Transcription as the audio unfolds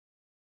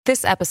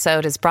This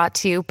episode is brought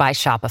to you by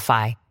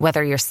Shopify.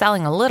 Whether you're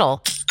selling a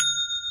little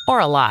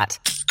or a lot,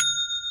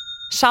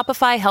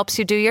 Shopify helps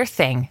you do your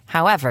thing,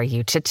 however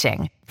you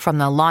cha-ching. From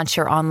the launch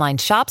your online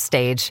shop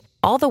stage,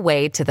 all the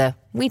way to the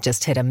we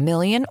just hit 1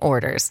 million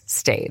orders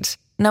stage.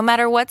 No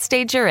matter what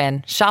stage you're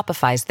in,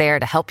 Shopify's there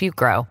to help you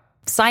grow.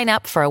 Sign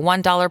up for a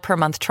 $1 per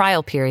month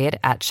trial period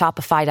at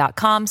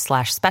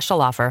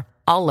shopify.com/special offer,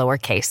 all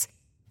lowercase.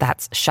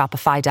 That's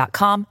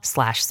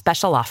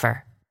shopify.com/special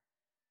offer.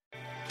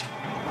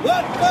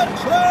 Let the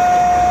train!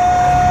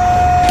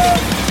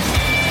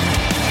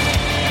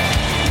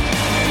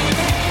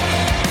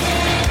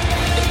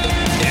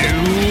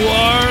 You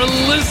are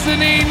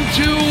listening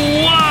to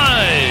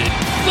What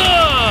the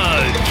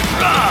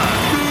Truck.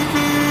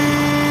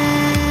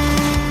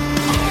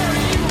 Are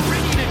you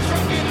ready to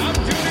truck it? I'm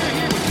Junior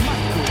here with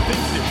Michael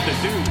Vincent the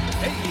Dude.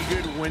 Hey,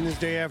 good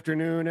Wednesday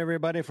afternoon,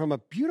 everybody, from a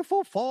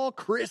beautiful fall,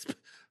 crisp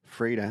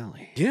Freight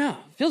Alley. Yeah,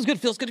 feels good.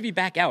 Feels good to be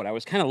back out. I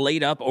was kind of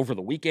laid up over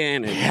the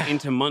weekend and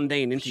into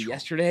Monday and into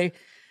yesterday.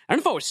 I don't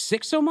know if I was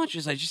sick so much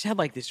as I just had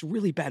like this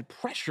really bad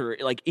pressure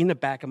like in the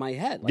back of my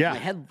head. Like my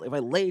head, if I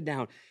laid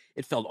down,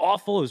 it felt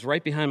awful. It was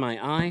right behind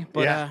my eye.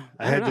 But I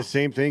had the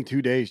same thing.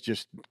 2 days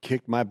just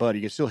kicked my butt.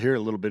 You can still hear a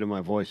little bit of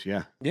my voice.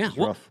 Yeah. Yeah.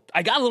 Well, rough.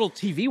 I got a little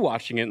TV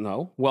watching it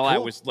though while I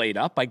was laid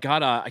up. I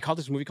caught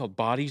this movie called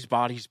Bodies,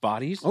 Bodies,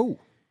 Bodies. Oh.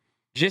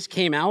 Just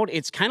came out.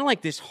 It's kind of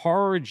like this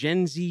horror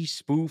Gen Z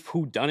spoof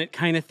whodunit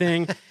kind of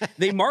thing.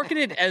 They market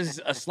it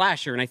as a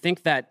slasher, and I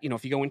think that, you know,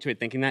 if you go into it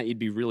thinking that, you'd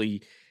be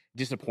really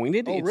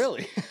disappointed. Oh,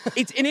 really?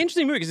 It's an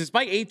interesting movie because it's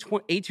by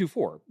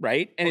A24,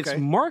 right? And it's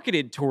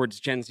marketed towards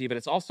Gen Z, but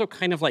it's also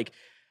kind of like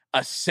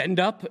a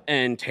send-up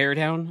and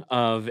teardown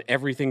of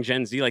everything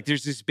Gen Z. Like,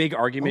 there's this big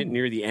argument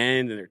near the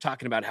end, and they're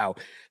talking about how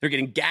they're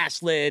getting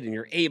gaslit, and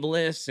you're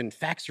ableist, and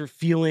facts are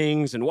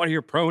feelings, and what are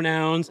your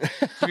pronouns?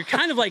 So you're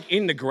kind of like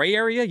in the gray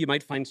area. You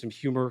might find some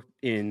humor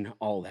in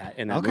all that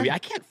in that movie. I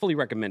can't fully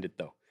recommend it,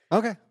 though.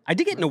 Okay. I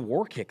did get in a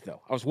war kick,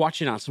 though. I was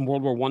watching some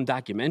World War I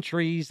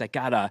documentaries that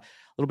got a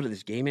little bit of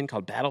this game in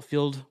called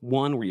Battlefield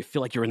 1, where you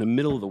feel like you're in the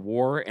middle of the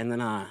war, and then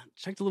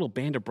checked a little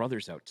Band of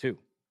Brothers out, too.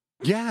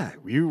 Yeah,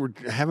 you were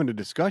having a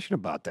discussion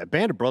about that.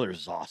 Band of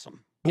Brothers is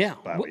awesome. Yeah.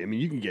 By the way. I mean,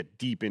 you can get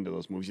deep into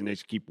those movies, and they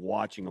just keep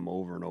watching them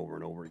over and over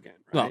and over again.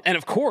 Right? Well, and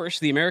of course,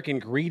 the American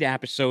Greed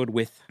episode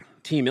with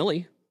T.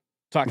 Millie,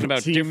 talking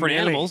about T. different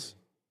Millie. animals.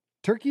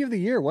 Turkey of the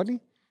year,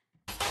 wasn't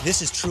he?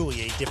 This is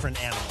truly a different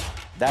animal.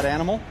 That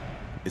animal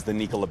is the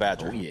Nicola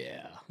Badger. Oh,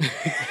 yeah.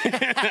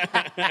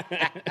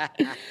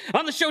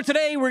 On the show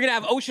today, we're going to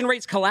have ocean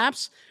rates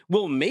collapse.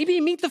 We'll maybe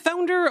meet the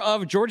founder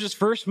of Georgia's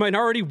first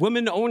minority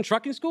women-owned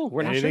trucking school.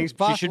 We're not sure.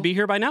 Possible. She should be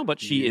here by now,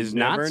 but she is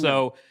not. never So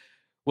know.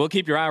 we'll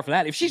keep your eye out for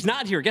that. If she's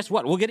not here, guess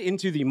what? We'll get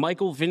into the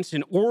Michael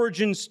Vincent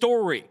origin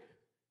story.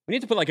 We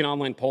need to put like an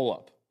online poll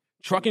up.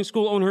 Trucking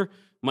school owner,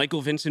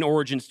 Michael Vincent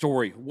origin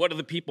story. What do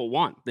the people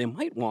want? They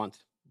might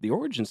want the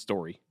origin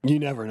story. You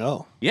never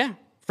know. Yeah.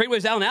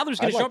 Freightways Alan Adler's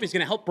going to show up. He's going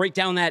to help break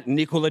down that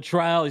Nicola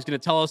trial. He's going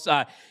to tell us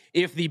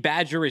if the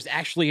badger is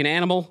actually an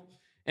animal.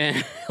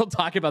 And he'll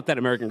talk about that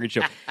American Greed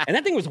show. And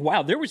that thing was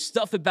wild. There was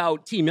stuff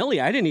about T.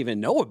 Millie I didn't even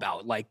know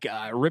about, like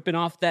ripping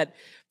off that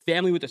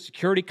family with a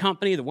security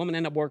company. The woman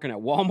ended up working at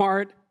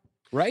Walmart,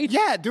 right?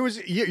 Yeah, there was.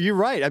 You're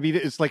right. I mean,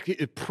 it's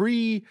like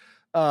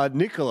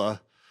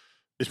pre-Nicola.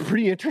 It's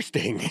pretty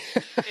interesting.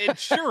 It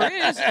sure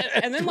is.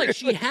 And then, like,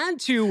 she had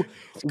to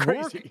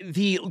work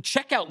the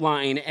checkout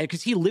line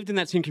because he lived in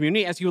that same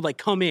community as he would, like,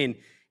 come in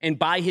and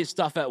buy his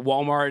stuff at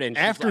Walmart. And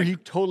after like, he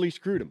totally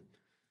screwed him.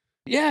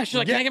 Yeah, she's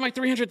like, can I get my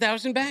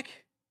 $300,000 back?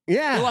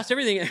 Yeah. We lost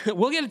everything.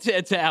 We'll get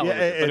it to Alan.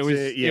 But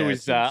it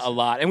was a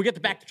lot. And we get the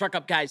Back the Truck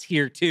Up guys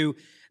here, too.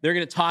 They're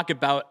going to talk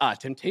about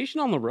temptation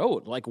on the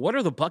road. Like, what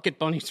are the bucket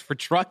bunnies for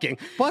trucking?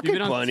 Bucket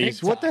bunnies?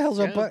 TikTok. What the hell's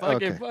a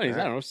bucket bunnies?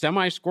 I don't know.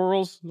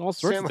 Semi-squirrels, all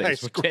sorts of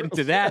things. We'll get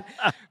into that.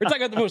 We're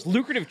talking about the most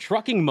lucrative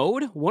trucking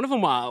mode. One of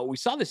them, we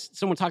saw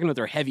someone talking about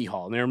their heavy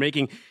haul, and they were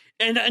making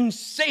an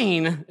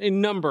insane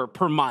number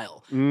per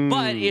mile.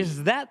 But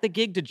is that the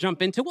gig to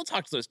jump into? We'll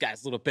talk to those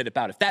guys a little bit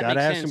about if that Gotta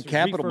makes have sense. some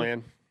capital, Reefer,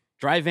 man.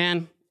 Dry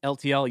van,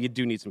 LTL, you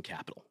do need some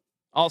capital.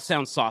 All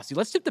sounds saucy.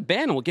 Let's tip the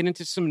band and we'll get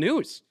into some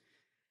news.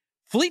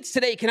 Fleets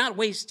today cannot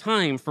waste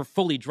time for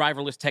fully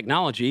driverless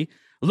technology.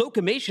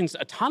 Locomation's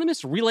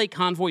autonomous relay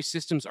convoy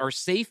systems are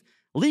safe,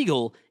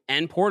 legal,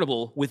 and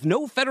portable with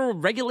no federal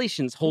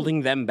regulations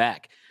holding them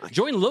back.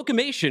 Join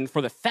Locomation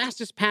for the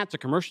fastest path to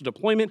commercial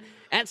deployment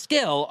at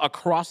scale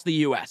across the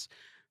U.S.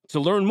 To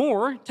learn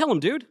more, tell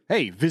them, dude.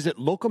 Hey, visit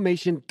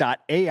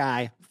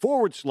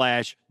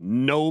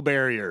locomation.ai/no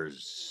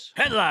barriers.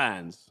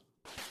 Headlines.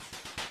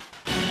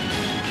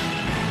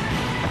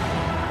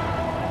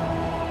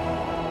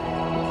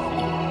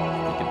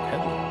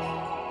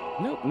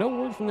 Nope, no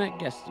word from that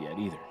guest yet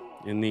either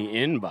in the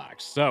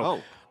inbox.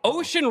 So,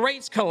 ocean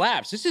rates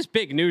collapse. This is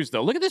big news,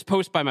 though. Look at this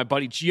post by my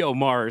buddy Geo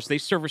Mars. They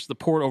service the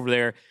port over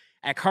there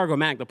at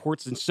Cargomatic, the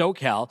ports in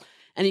SoCal.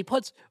 and he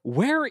puts,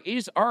 "Where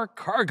is our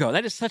cargo?"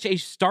 That is such a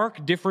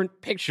stark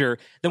different picture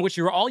than what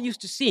you're all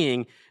used to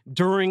seeing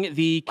during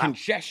the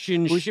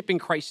congestion shipping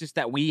crisis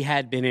that we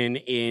had been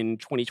in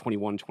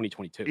 2021,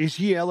 2022. Is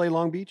he LA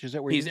Long Beach? Is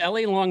that where He's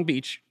LA Long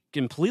Beach,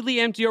 completely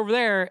empty over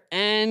there,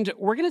 and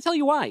we're going to tell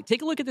you why.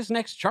 Take a look at this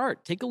next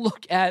chart. Take a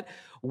look at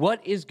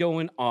what is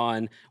going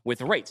on with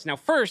the rates. Now,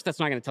 first, that's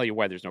not going to tell you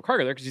why there's no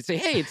cargo there, because you'd say,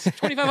 hey, it's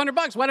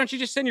 $2,500. Why don't you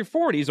just send your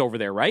 40s over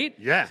there, right?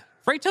 Yeah.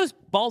 Freight's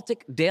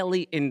Baltic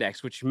Daily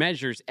Index, which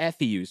measures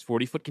FEUs,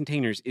 40-foot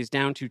containers, is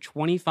down to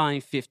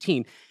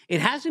 25.15.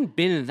 It hasn't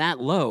been that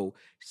low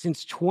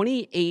since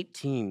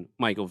 2018,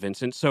 Michael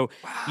Vincent. So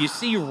you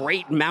see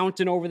rate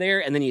mountain over there,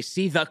 and then you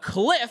see the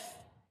cliff.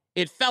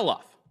 It fell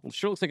off. Well, it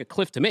sure looks like a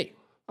cliff to me.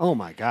 Oh,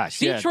 my gosh.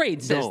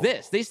 Trade says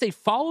this. They say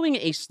following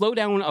a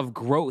slowdown of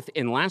growth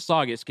in last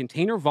August,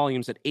 container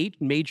volumes at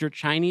 8 major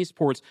Chinese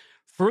ports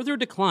further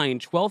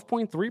declined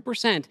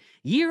 12.3%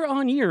 year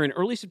on year in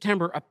early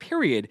September, a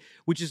period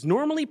which is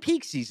normally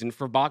peak season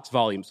for box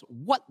volumes.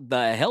 What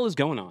the hell is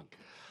going on?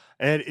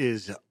 It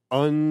is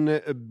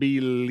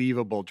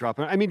unbelievable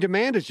dropping. I mean,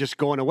 demand is just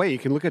going away. You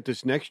can look at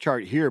this next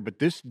chart here, but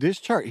this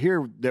chart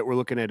here that we're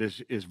looking at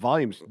is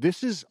volumes.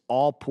 This is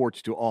all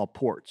ports to all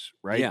ports,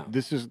 right? Yeah.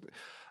 This is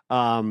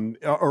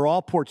or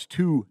all ports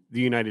to the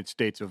United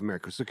States of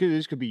America. So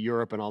this could be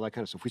Europe and all that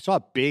kind of stuff. We saw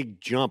a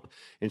big jump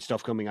in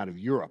stuff coming out of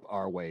Europe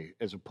our way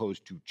as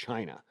opposed to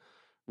China,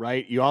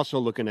 right? You're also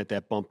looking at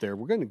that bump there.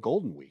 We're going to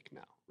Golden Week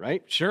now,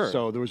 right? Sure.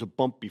 So there was a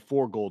bump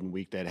before Golden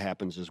Week that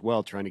happens as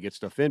well, trying to get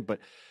stuff in. But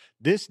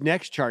this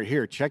next chart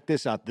here, check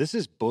this out. This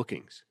is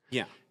bookings.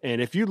 Yeah.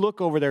 And if you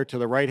look over there to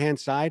the right-hand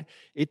side,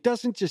 it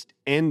doesn't just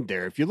end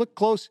there. If you look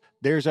close,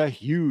 there's a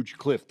huge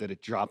cliff that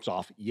it drops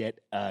off yet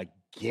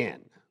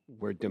again,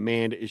 where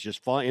demand is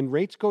just falling and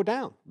rates go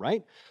down,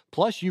 right?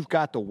 Plus, you've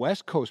got the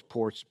West Coast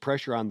ports,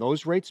 pressure on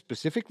those rates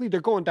specifically. They're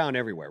going down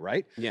everywhere,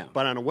 right? Yeah.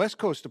 But on the West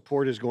Coast, the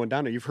port is going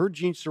down. You've heard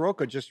Gene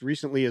Soroka just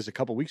recently, as a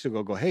couple weeks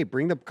ago, go, hey,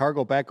 bring the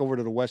cargo back over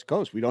to the West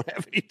Coast. We don't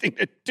have anything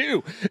to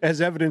do, as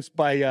evidenced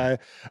by,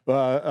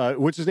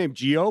 what's his name?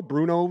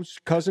 Bruno's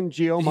cousin,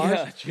 Gio Mars?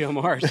 Yeah, Gio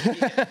Mars.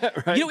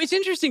 Right? You know, it's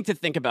interesting to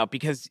think about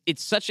because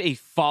it's such a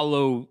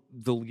follow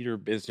the leader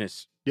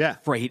business, Yeah.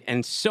 freight,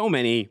 and so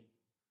many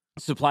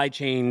supply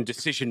chain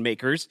decision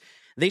makers,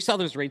 they saw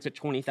those rates at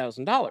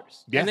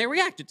 $20,000 Yeah. and they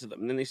reacted to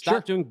them. And then they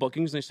stopped doing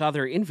bookings and they saw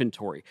their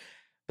inventory.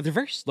 But they're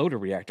very slow to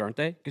react, aren't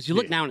they? Because you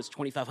look now and it's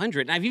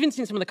 $2,500. And I've even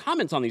seen some of the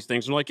comments on these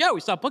things. And they're like, yeah,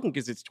 we stopped booking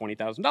because it's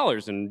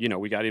 $20,000 and, you know,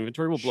 we got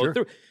inventory, we'll blow it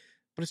through.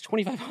 But it's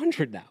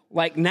 $2,500 now.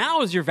 Like,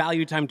 now is your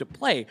value time to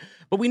play.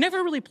 But we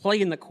never really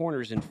play in the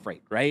corners in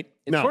freight, right?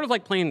 It's sort of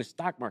like playing the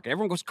stock market.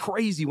 Everyone goes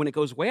crazy when it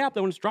goes way up.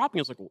 Then when it's dropping,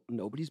 it's like, well,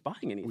 nobody's buying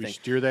anything. We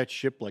steer that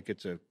ship like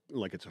it's a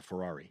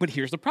Ferrari. But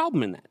here's the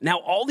problem in that. Now,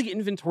 all the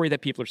inventory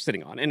that people are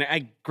sitting on, and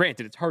I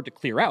granted it's hard to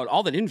clear out,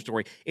 all that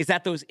inventory is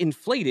at those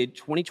inflated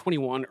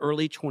 2021,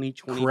 early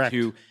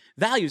 2022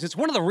 values. It's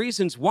one of the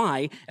reasons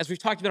why, as we've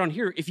talked about on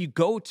here, if you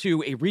go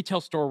to a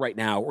retail store right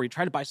now or you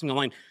try to buy something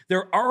online,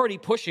 they're already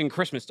pushing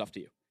Christmas stuff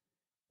to you.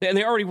 And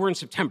they already were in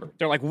September.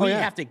 They're like, we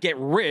have to get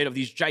rid of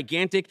these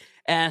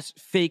gigantic-ass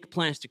fake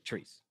plastic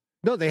trees.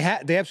 No, they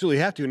absolutely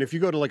have to. And if you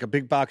go to like a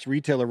big box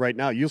retailer right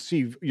now, you'll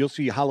see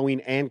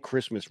Halloween and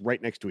Christmas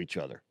right next to each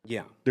other.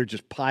 Yeah. They're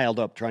just piled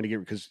up trying to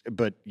get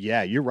but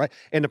yeah, you're right.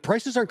 And the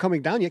prices aren't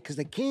coming down yet because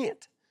they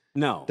can't.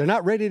 No. They're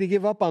not ready to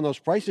give up on those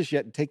prices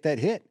yet and take that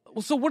hit.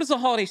 Well, so what does the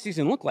holiday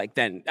season look like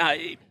then?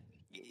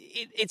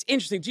 It's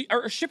interesting.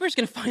 Are shippers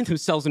going to find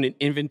themselves in an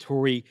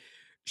inventory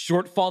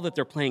shortfall that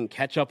they're playing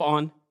catch up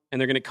on? And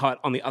they're going to cut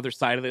on the other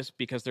side of this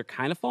because they're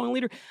kind of falling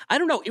leader. I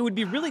don't know. It would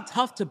be really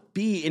tough to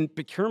be in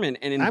procurement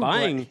and in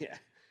buying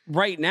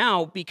right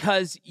now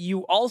because you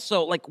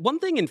also, like, one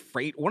thing in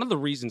freight, one of the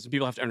reasons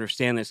people have to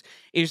understand this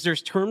is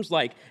there's terms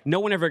like no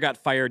one ever got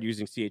fired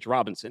using C.H.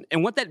 Robinson.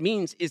 And what that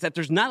means is that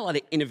there's not a lot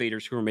of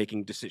innovators who are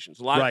making decisions.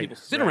 A lot of people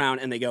sit around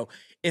and they go,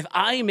 if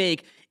I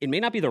make, it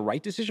may not be the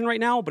right decision right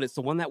now, but it's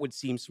the one that would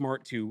seem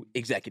smart to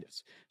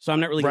executives. So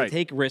I'm not really going to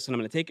take risks and I'm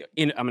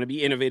going to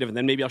be innovative. And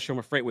then maybe I'll show them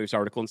a FreightWaves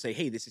article and say,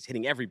 hey, this is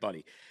hitting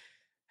everybody.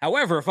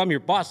 However, if I'm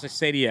your boss, I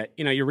say to you,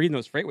 you know, you're reading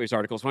those FreightWaves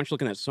articles. Why don't you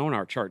look at that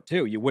Sonar chart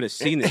too? You would have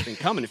seen this thing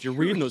coming. If you're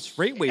reading those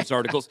FreightWaves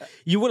articles,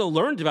 you would have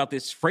learned about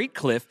this freight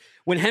cliff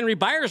when Henry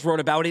Byers wrote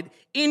about it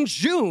in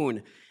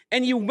June.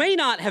 And you may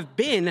not have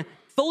been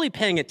fully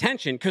paying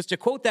attention because, to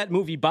quote that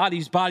movie,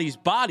 Bodies, Bodies,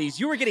 Bodies,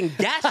 you were getting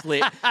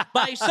gaslit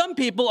by some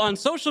people on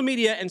social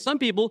media and some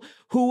people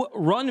who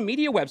run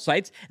media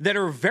websites that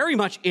are very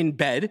much in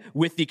bed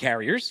with the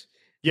carriers.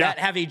 That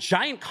have a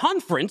giant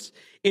conference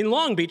in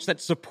Long Beach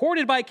that's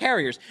supported by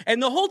carriers.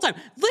 And the whole time,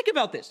 think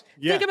about this.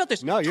 Think about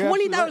this. No,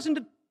 20,000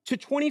 to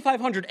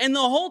 2,500. And the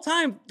whole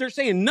time they're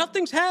saying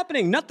nothing's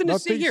happening, nothing to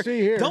see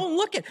here. Don't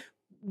look at.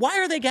 Why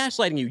are they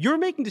gaslighting you? You're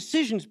making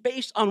decisions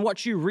based on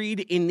what you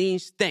read in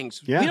these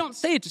things. We don't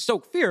say it to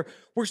stoke fear.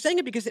 We're saying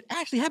it because it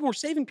actually happened. We're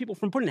saving people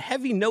from putting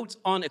heavy notes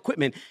on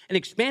equipment and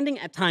expanding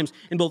at times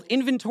in both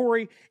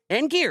inventory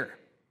and gear.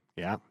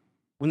 Yeah.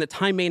 when the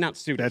time may not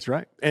suit. That's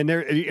right. And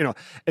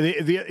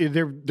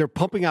they're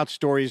pumping out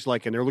stories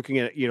like, and they're looking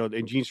at,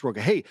 in Gene Stroke,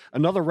 hey,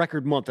 another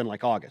record month in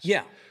like August.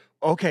 Yeah.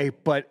 Okay,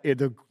 but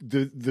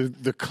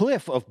the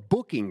cliff of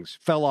bookings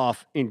fell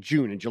off in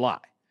June and July.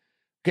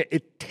 Okay,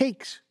 it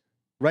takes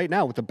right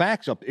now with the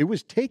backs up. It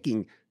was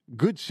taking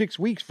good 6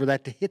 weeks for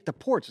that to hit the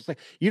ports. It's like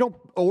you don't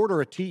order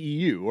a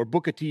TEU or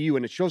book a TEU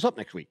and it shows up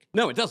next week.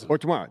 No, it doesn't. Or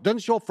tomorrow. It doesn't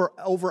show up for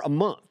over a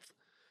month.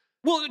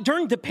 Well,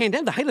 during the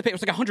pandemic, the height of the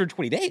pandemic was like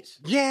 120 days.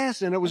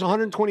 Yes, and it was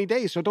 120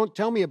 days. So don't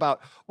tell me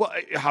about,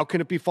 how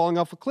can it be falling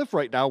off a cliff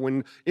right now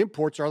when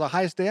imports are the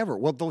highest they ever?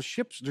 Well, those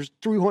ships, there's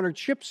 300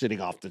 ships sitting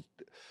off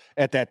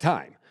at that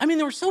time. I mean,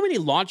 there were so many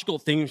logical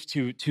things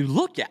to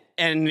look at,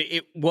 and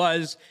it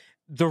was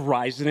the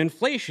rise in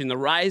inflation, the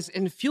rise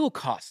in fuel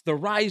costs, the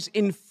rise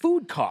in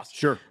food costs.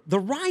 Sure. The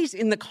rise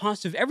in the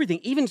cost of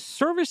everything. Even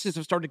services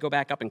have started to go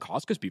back up in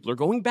cost because people are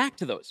going back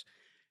to those.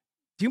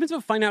 Humans have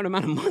a finite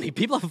amount of money.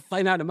 People have a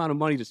finite amount of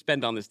money to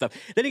spend on this stuff.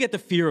 Then you get the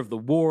fear of the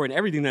war and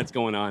everything that's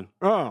going on.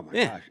 Oh my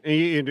gosh!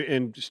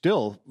 And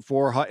still,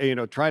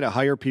 try to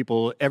hire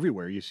people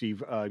everywhere. You see,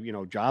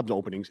 job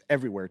openings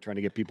everywhere, trying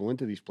to get people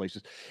into these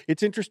places.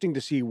 It's interesting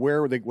to see what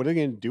are they going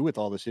to do with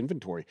all this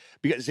inventory,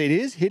 because it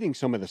is hitting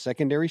some of the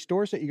secondary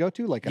stores that you go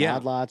to, like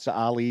Odd Lots,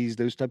 Ollie's,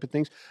 those type of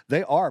things.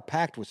 They are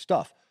packed with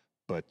stuff,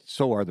 but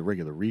so are the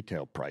regular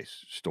retail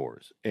price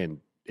stores, and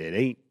it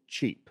ain't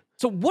cheap.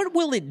 So what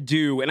will it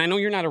do? And I know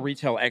you're not a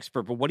retail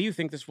expert, but what do you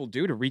think this will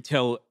do to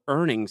retail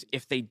earnings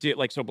if they do?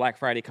 Like, so Black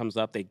Friday comes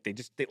up, they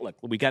look,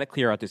 we got to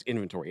clear out this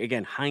inventory.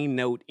 Again, high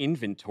note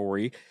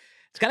inventory.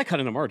 It's got to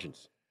cut into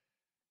margins.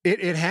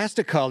 It has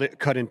to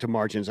cut into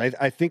margins.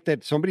 I think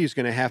that somebody's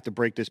going to have to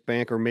break this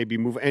bank or maybe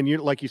move. And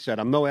like you said,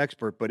 I'm no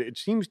expert, but it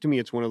seems to me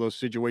it's one of those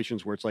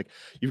situations where it's like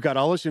you've got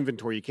all this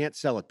inventory, you can't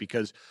sell it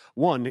because,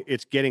 one,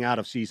 it's getting out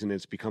of season and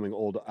it's becoming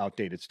old,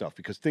 outdated stuff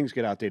because things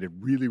get outdated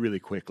really, really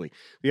quickly.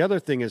 The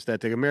other thing is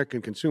that the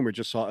American consumer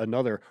just saw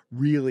another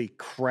really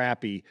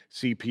crappy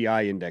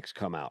CPI index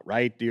come out,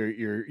 right?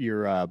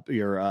 Your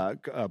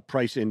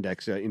price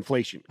index,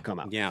 inflation come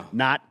out. Yeah.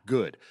 Not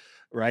good.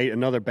 Right?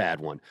 Another bad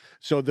one.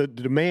 So the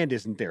demand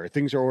isn't there.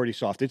 Things are already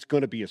soft. It's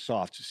going to be a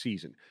soft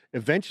season.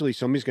 Eventually,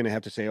 somebody's going to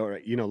have to say, all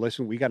right,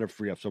 listen, we got to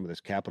free up some of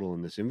this capital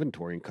in this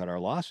inventory and cut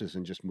our losses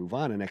and just move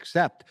on and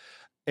accept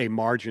a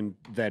margin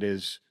that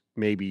is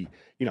maybe,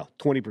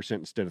 20%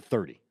 instead of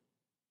 30.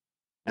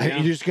 Yeah.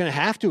 You're just going to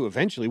have to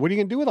eventually. What are you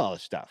going to do with all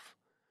this stuff?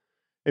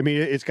 I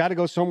mean, it's got to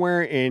go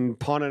somewhere, and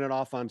pawning it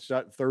off on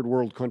third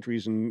world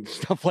countries and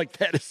stuff like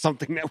that is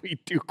something that we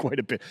do quite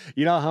a bit.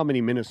 You know how many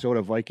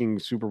Minnesota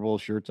Vikings Super Bowl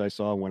shirts I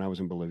saw when I was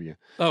in Bolivia?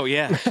 Oh,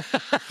 yeah.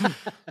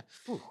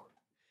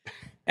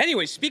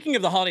 Anyway, speaking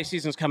of the holiday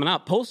seasons coming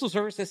up, Postal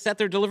Service has set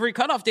their delivery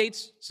cutoff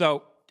dates.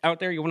 So out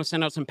there, you want to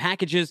send out some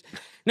packages.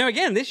 Now,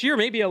 again, this year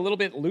may be a little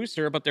bit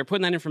looser, but they're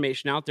putting that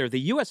information out there. The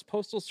U.S.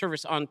 Postal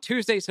Service on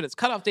Tuesday said its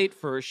cutoff date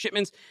for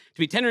shipments to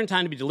be tendered in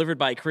time to be delivered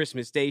by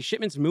Christmas Day.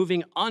 Shipments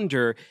moving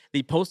under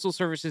the Postal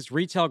Service's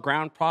retail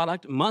ground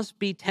product must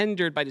be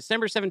tendered by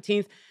December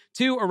 17th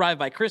to arrive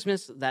by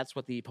Christmas. That's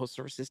what the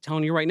Postal Service is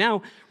telling you right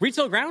now.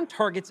 Retail ground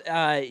targets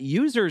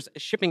users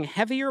shipping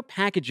heavier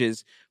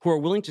packages who are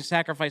willing to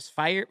sacrifice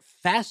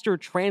faster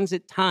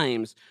transit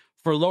times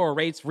for lower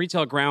rates.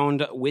 Retail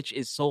ground, which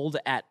is sold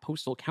at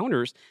postal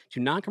counters to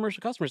non-commercial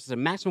customers, is a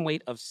maximum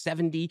weight of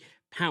 70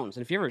 pounds.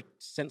 And if you ever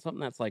send something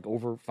that's like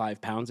over 5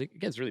 pounds, it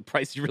gets really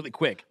pricey really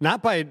quick.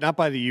 Not by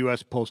the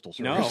U.S. Postal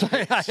Service. No,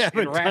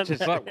 it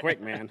ratchets up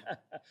quick, man.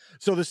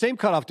 So the same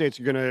cutoff dates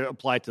are going to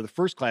apply to the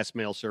first-class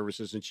mail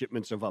services and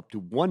shipments of up to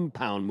 1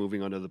 pound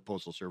moving under the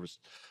Postal Service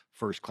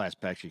first-class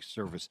packaging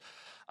service.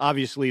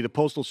 Obviously, the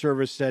Postal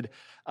Service said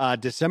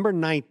December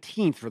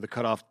 19th for the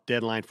cutoff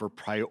deadline for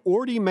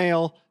priority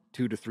mail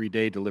 2 to 3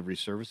 day delivery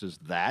services,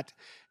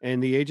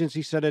 and the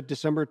agency set a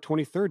December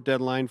 23rd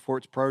deadline for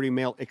its priority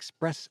mail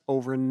express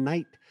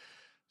overnight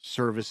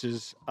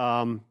services.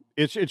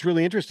 It's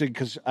really interesting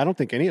because I don't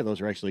think any of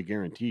those are actually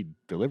guaranteed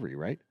delivery,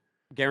 right?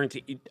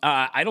 Guaranteed?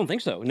 I don't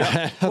think so. No.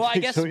 Well, I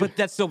guess, but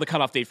that's still the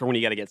cutoff date for when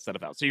you got to get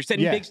stuff out. So you're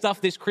sending big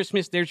stuff this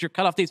Christmas. There's your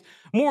cutoff dates.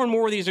 More and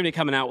more of these are going to be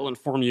coming out. We'll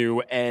inform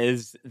you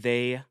as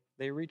they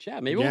reach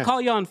out. Maybe we'll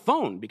call you on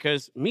phone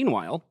because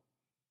meanwhile.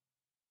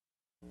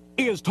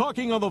 Is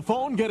talking on the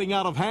phone getting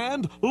out of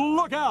hand?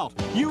 Look out!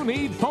 You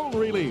need phone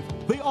relief,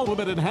 the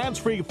ultimate in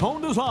hands-free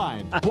phone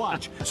design.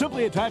 Watch.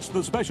 Simply attach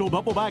the special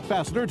double back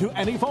fastener to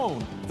any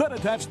phone. Then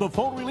attach the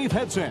phone relief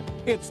headset.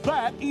 It's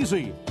that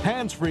easy.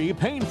 Hands-free,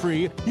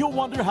 pain-free. You'll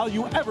wonder how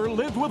you ever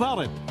lived without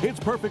it. It's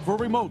perfect for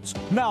remotes.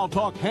 Now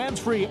talk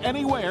hands-free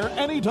anywhere,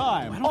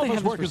 anytime.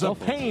 Office work is a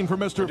pain for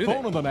Mr.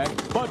 Phone in the Neck,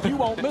 but you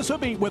won't miss a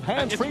beat with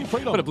hands-free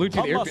freedom. Put a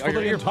Bluetooth must for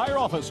the entire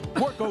office.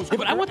 Work goes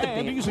quicker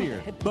and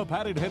easier. The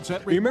padded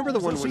headset. You remember the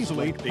one where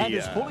easily like and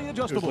is fully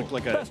adjustable. It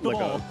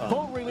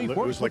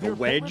was like a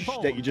wedge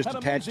that you just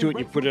attach to it and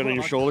you put it on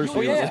your shoulders. Oh,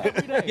 yeah.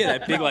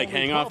 That big like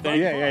hang-off thing.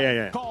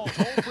 Yeah. Call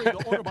toll-free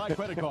to order by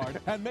credit card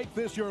and make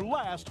this your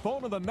last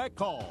Phone in the Neck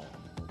call.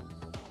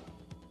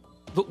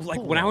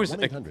 Like when I was,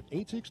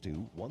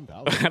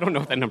 1-800-862-1000. I don't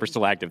know if that number's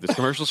still active. This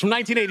commercial's from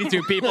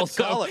 1982, people.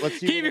 So call it. Let's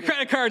see keep your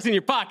credit cards in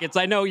your pockets.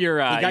 I know you're.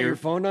 You got your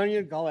phone on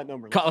you? Call that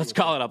number. Let's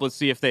call it up. Let's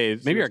see if they.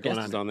 Maybe our what's going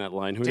guest is on that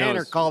line. Who Tanner,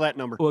 knows? call that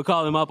number. We'll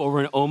call them up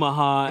over in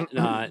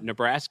Omaha,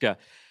 Nebraska.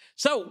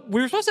 So we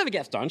were supposed to have a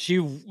guest on. She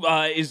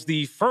is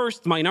the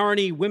first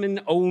minority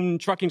women-owned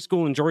trucking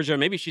school in Georgia.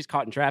 Maybe she's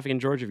caught in traffic in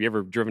Georgia. Have you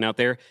ever driven out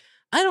there?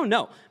 I don't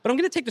know. But I'm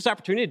going to take this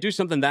opportunity to do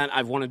something that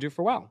I've wanted to do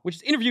for a while, which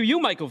is interview you,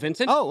 Michael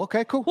Vincent. Oh,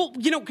 okay, cool. Well,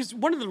 because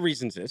one of the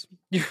reasons is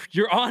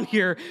you're on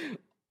here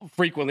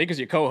frequently because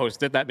you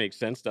co-host it. That makes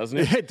sense, doesn't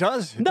it? It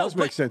does. It does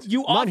make sense.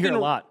 I'm on here a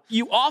lot.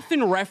 You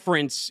often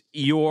reference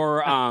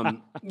your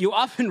your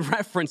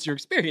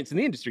experience in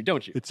the industry,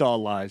 don't you? It's all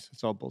lies.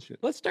 It's all bullshit.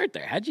 Let's start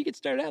there. How'd you get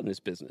started out in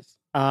this business?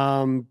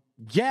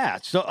 Yeah.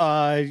 So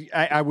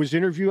I was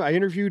I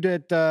interviewed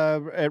at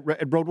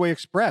Roadway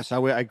Express.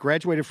 I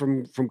graduated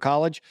from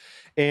college,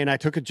 and I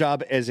took a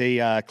job as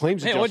a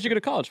claims adjuster. Hey, what'd you go to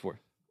college for?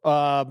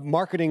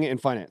 Marketing and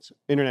finance,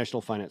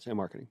 international finance and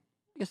marketing.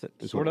 I guess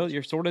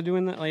you're sort of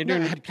doing that. Like you're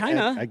doing kind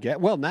of. I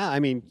get. Well, now, I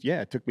mean,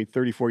 yeah, it took me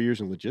 34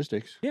 years in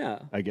logistics. Yeah,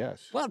 I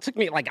guess. Well, it took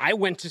me I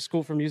went to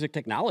school for music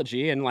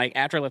technology, and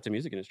after I left the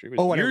music industry, it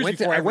was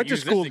years I went to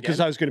school because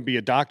I was going to be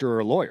a doctor or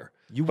a lawyer.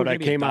 But I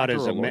came out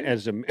as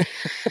a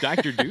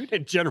doctor,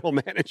 dude, general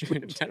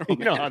management. You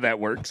know how that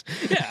works.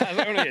 Yeah, I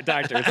want to be a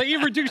doctor. It's like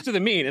you're reduced to the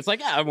mean. It's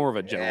like I'm more of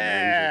a general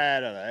manager. I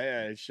don't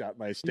know. I shot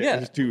my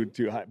standards too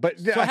high. But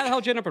so how the hell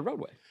did you end up at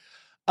Roadway?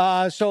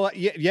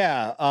 Traveling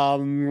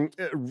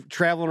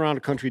around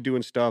the country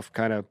doing stuff,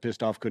 kind of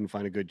pissed off, couldn't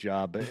find a good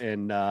job.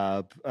 And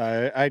I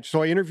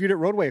interviewed at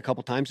Roadway a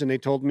couple times, and they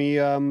told me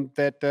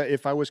that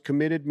if I was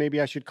committed, maybe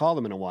I should call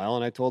them in a while.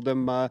 And I told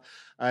them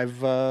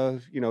I've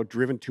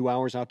driven 2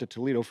 hours out to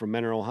Toledo from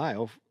Mentor,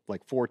 Ohio,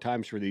 like 4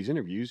 times for these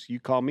interviews. You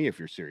call me if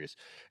you're serious.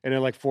 And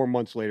then like 4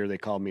 months later, they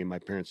called me, and my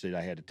parents said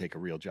I had to take a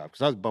real job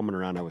because I was bumming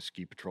around. I was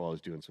ski patrol. I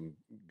was doing some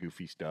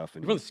goofy stuff.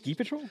 And you were on the ski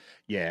patrol?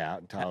 Yeah,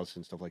 out in Taos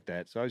and stuff like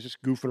that. So I was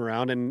just goofing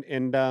around,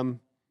 and the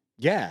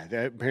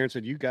parents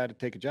said, you got to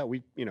take a job.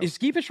 Is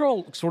ski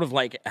patrol sort of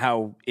like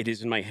how it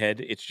is in my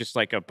head? It's just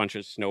like a bunch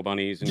of snow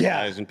bunnies and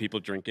guys and people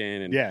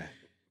drinking and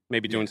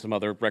maybe doing some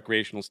other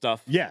recreational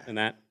stuff. Yeah, and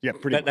that. Yeah,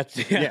 pretty much. That's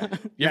I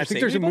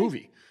think there's a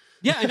movie.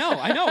 Yeah,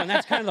 I know, and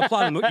that's kind of the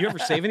plot of the movie. You ever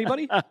save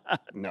anybody?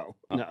 No.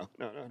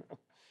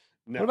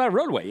 What about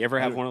Roadway? You ever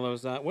have one of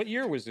those? What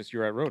year was this? You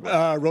were at Roadway?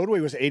 Roadway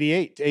was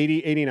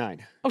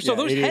 89. Oh, so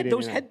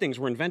those head things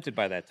were invented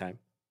by that time.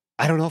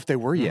 I don't know if they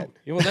were yet.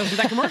 Yeah, well,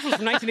 that commercial was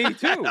from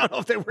 1982. I don't know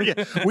if they were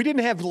yet. We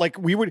didn't have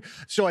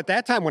so at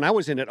that time when I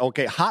was in it,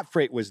 hot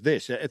freight was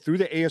this. Through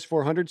the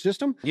AS400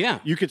 system,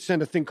 you could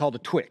send a thing called a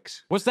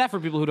Twix. What's that for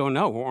people who don't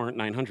know, who aren't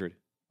 900?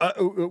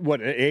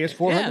 What,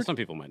 AS400? Yeah, some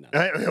people might know.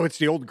 It's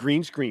the old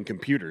green screen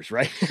computers,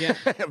 right? Yeah.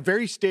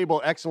 Very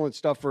stable, excellent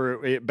stuff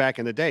for back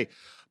in the day.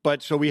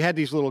 But so we had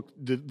these little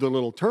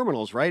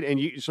terminals, right?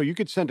 And you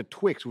could send a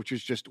Twix, which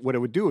is just what it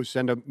would do is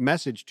send a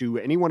message to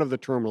any one of the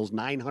terminals,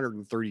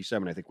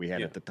 937, I think we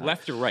had at the time.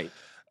 Left or right?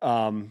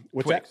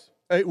 What's Twix. that?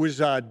 It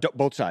was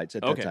both sides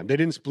at that time. They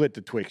didn't split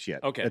the Twix yet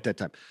at that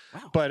time.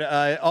 Wow. But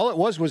all it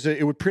was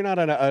it would print out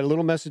a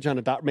little message on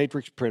a dot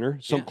matrix printer.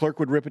 Some clerk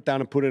would rip it down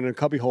and put it in a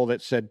cubby hole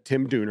that said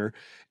Tim Dooner.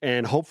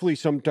 And hopefully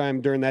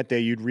sometime during that day,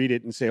 you'd read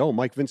it and say, oh,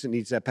 Mike Vincent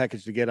needs that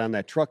package to get on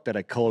that truck that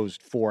I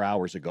closed 4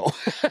 hours ago.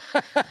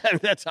 And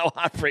that's how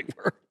hot freight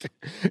worked.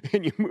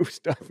 And you move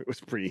stuff. It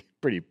was pretty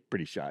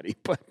shoddy.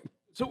 But...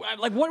 So,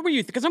 what were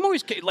you? Because I'm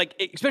always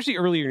especially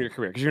earlier in your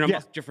career, because you're in a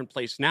much different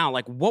place now.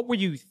 Like, what were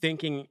you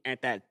thinking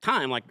at that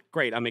time? Like,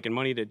 great, I'm making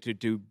money to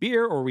do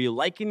beer, or were you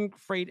liking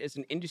freight as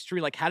an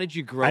industry? Like, how did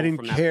you grow? I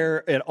didn't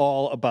care at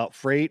all about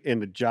freight,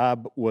 and the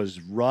job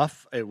was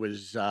rough. It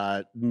was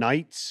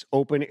nights,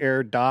 open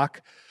air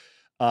dock.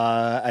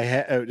 I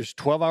had it was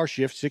 12-hour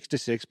shift, 6 to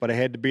 6, but I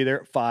had to be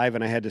there at 5,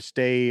 and I had to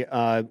stay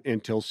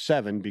until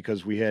 7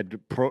 because we had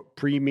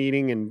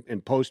pre-meeting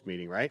and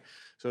post-meeting, right?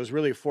 So it was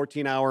really a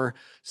 14-hour,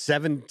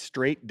 7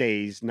 straight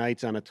days,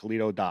 nights on a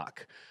Toledo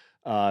dock.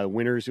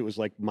 Winters, it was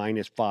like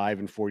 -5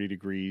 and 40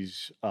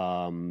 degrees.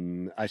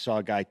 I saw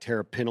a guy tear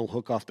a pintle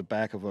hook off the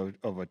back of a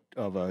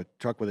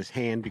truck with his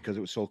hand because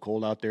it was so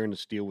cold out there and the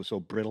steel was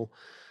so brittle.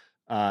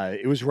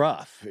 It was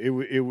rough.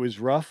 It was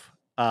rough.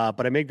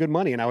 But I made good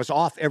money, and I was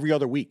off every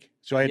other week.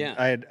 So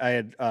I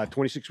had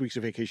 26 weeks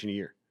of vacation a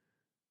year.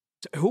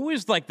 So who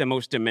is like the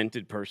most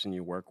demented person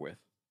you work with?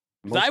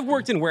 I've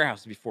worked in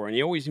warehouses before, and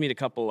you always meet a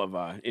couple of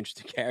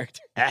interesting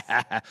characters.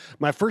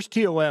 My first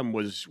TOM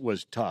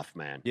was tough,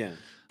 man. Yeah.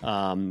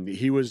 I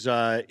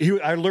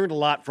learned a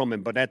lot from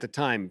him, but at the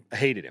time, I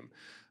hated him.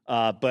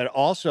 But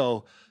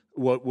also,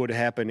 what would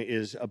happen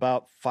is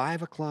about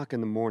 5 o'clock in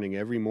the morning,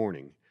 every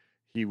morning,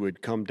 he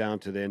would come down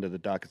to the end of the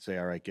dock and say,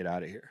 all right, get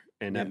out of here.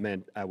 And that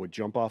meant I would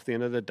jump off the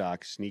end of the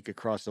dock, sneak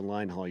across the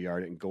line haul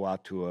yard, and go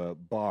out to a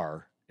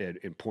bar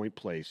in Point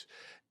Place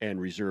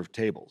and reserve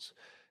tables.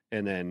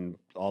 And then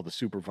all the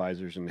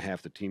supervisors and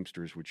half the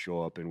Teamsters would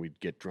show up, and we'd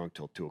get drunk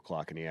till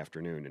 2:00 in the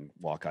afternoon and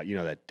walk out. You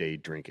know, that day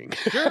drinking.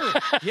 Sure.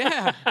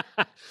 Yeah.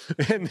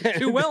 And then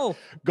Too well.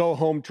 go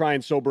home, try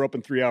and sober up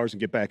in 3 hours and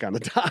get back on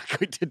the dock.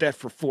 We did that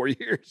for 4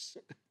 years.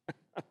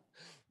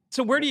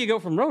 So where do you go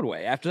from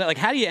roadway after that? Like,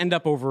 how do you end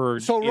up over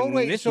in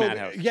this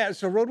madhouse? Yeah,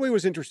 so roadway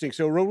was interesting.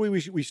 So roadway,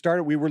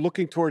 we were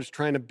looking towards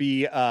trying to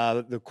be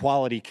the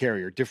quality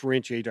carrier,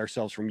 differentiate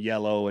ourselves from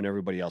Yellow and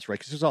everybody else, right?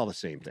 Because it's all the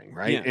same thing,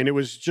 right? Yeah. And it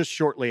was just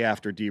shortly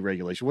after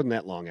deregulation. It wasn't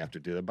that long after,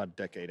 about a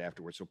decade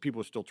afterwards. So people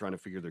were still trying to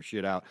figure their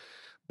shit out.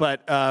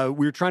 But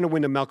we were trying to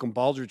win the Malcolm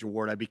Baldrige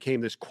Award. I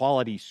became this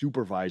quality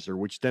supervisor,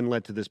 which then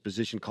led to this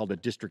position called a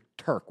district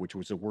Turk, which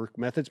was a work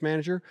methods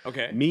manager.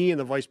 Okay. Me and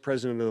the vice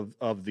president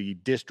of the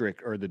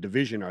district or the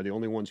division are the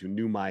only ones who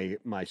knew my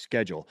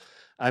schedule.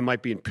 I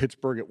might be in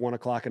Pittsburgh at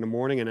 1:00 in the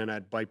morning, and then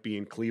I might be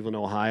in Cleveland,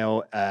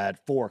 Ohio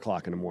at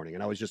 4:00 in the morning.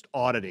 And I was just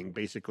auditing,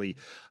 basically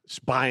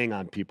spying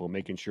on people,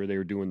 making sure they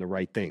were doing the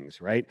right things,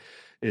 right?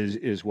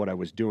 Is what I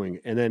was doing.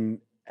 And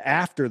then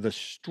after the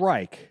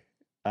strike,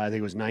 I think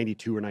it was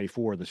 92 or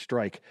 94, the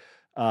strike,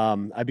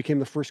 I became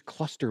the first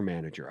cluster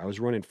manager. I was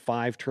running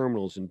 5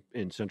 terminals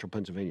in central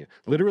Pennsylvania.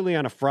 Literally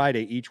on a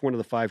Friday, each one of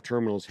the 5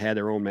 terminals had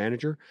their own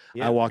manager.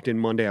 Yeah. I walked in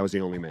Monday, I was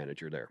the only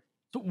manager there.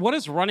 So what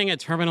does running a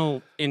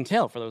terminal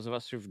entail for those of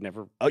us who've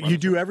never? You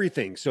do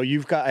everything. So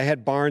I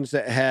had barns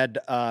that had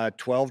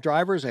 12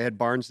 drivers. I had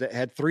barns that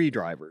had 3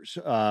 drivers,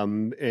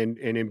 and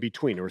in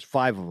between there was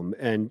 5 of them.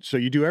 And so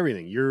you do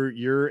everything.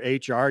 You're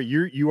HR.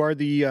 You are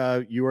the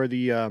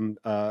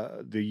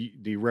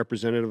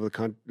representative of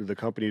the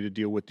company to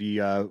deal with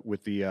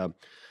the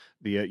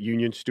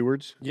union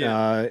stewards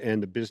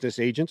and the business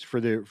agents for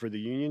the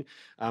union.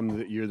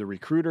 You're the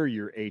recruiter,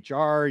 your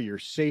HR, your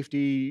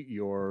safety,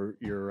 your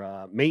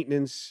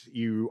maintenance.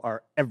 You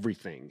are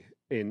everything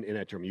in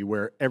that term. You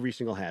wear every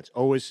single hat.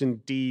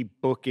 OS&D,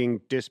 booking,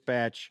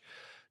 dispatch,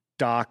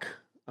 dock,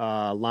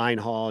 line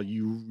haul.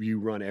 You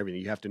run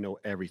everything. You have to know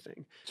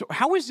everything. So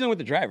how is it with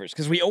the drivers?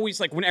 Because we always,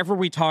 like, whenever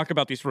we talk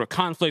about these sort of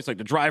conflicts, like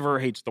the driver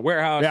hates the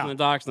warehouse and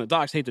the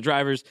docks hate the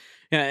drivers,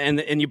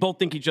 and you both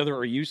think each other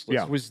are useless.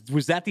 Yeah.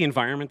 Was that the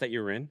environment that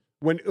you were in?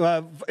 When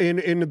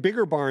in the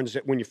bigger barns,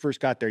 when you first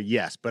got there,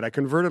 yes, but I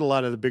converted a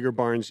lot of the bigger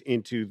barns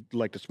into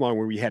like the smaller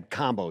where we had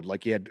comboed,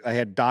 like I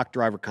had dock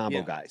driver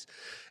combo guys,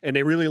 and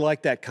they really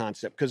liked that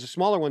concept because the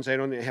smaller ones I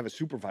don't have a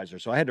supervisor,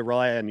 so I had to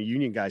rely on the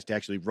union guys to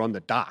actually run the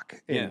dock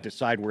and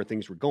decide where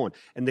things were going,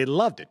 and they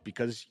loved it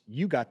because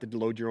you got to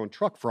load your own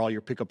truck for all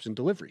your pickups and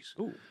deliveries,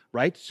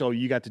 right? So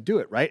you got to do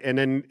it, right? And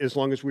then as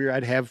long as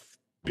I'd have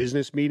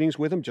business meetings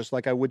with them, just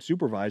like I would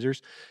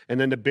supervisors. And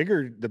then the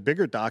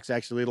bigger docks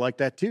actually liked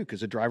that too, because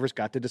the drivers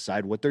got to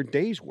decide what their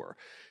days were.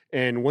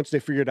 And once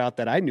they figured out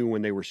that I knew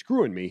when they were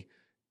screwing me,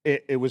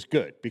 it was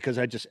good because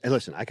I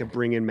can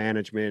bring in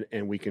management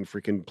and we can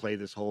freaking play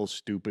this whole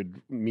stupid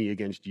me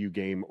against you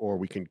game, or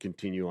we can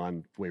continue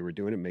on the way we're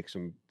doing it, make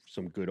some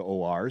good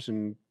ORs,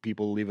 and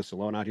people leave us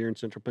alone out here in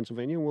central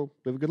Pennsylvania and we'll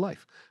live a good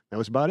life. That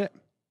was about it.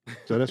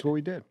 So that's what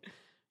we did.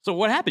 So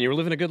what happened? You were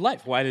living a good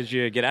life. Why did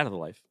you get out of the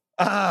life?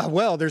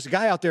 Well, there's a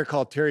guy out there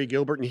called Terry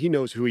Gilbert, and he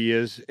knows who he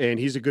is, and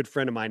he's a good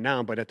friend of mine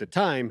now. But at the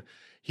time,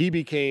 he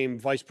became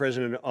vice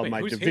president of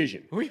my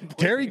division.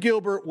 Terry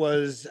Gilbert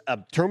was a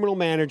terminal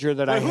manager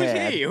that I had.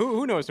 Who's he?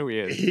 Who knows who he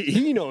is?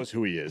 He knows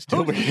who he is.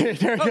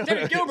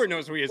 Terry Gilbert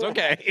knows who he is.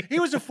 Okay. He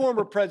was a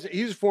former president.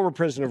 He was a former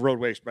president of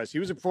Roadway Express. He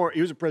was a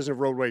president of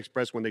Roadway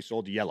Express when they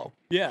sold to Yellow.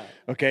 Yeah.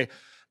 Okay.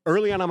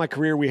 Early on in my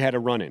career, we had a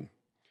run-in.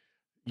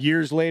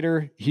 Years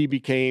later, he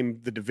became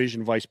the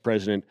division vice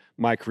president.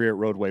 My career at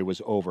Roadway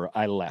was over.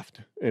 I left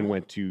and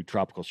went to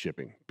Tropical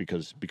Shipping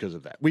because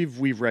of that.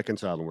 We've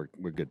reconciled and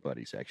we're good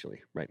buddies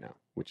actually right now,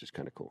 which is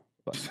kind of cool.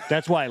 But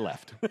that's why I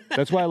left.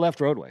 That's why I left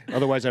Roadway.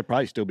 Otherwise, I'd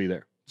probably still be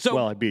there.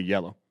 I'd be at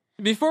Yellow.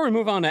 Before we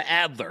move on to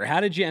Adler,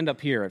 how did you end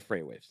up here at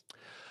Freightwaves?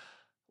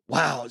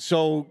 Wow.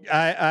 So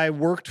I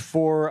worked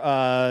for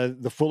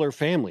the Fuller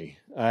family.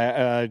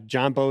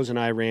 John Bose and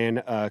I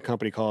ran a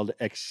company called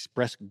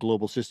Express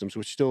Global Systems,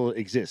 which still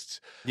exists.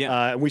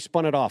 Yeah. We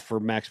spun it off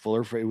for Max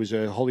Fuller. It was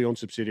a wholly owned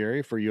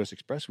subsidiary for U.S.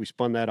 Express. We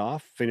spun that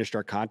off, finished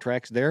our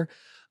contracts there.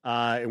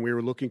 And we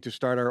were looking to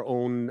start our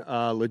own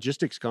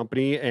logistics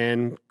company.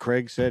 And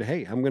Craig said,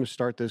 hey, I'm going to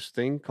start this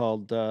thing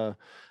called, I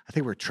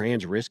think we're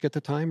Trans Risk at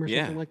the time or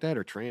something like that,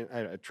 or Trans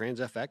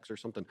FX or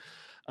something.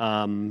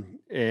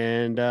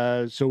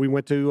 So we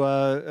went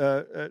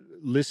to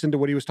listen to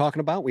what he was talking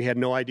about. We had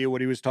no idea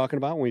what he was talking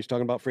about when he was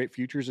talking about freight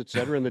futures, et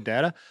cetera, and the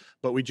data,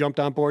 but we jumped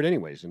on board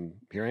anyways, and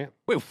here I am.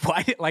 Wait,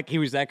 why? Like, he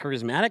was that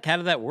charismatic? How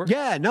did that work?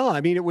 Yeah, no,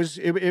 I mean,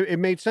 it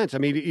made sense. I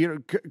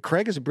mean,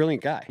 Craig is a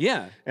brilliant guy.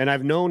 Yeah. And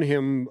I've known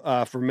him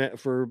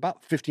for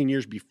about 15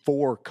 years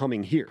before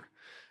coming here.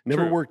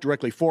 Never worked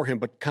directly for him,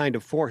 but kind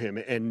of for him,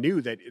 and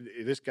knew that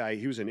this guy,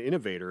 he was an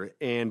innovator.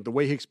 And the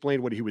way he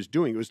explained what he was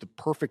doing, it was the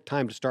perfect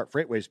time to start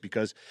Freightwaves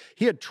because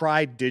he had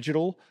tried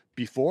digital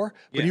before,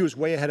 but he was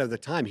way ahead of the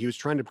time. He was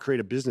trying to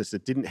create a business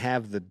that didn't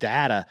have the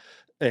data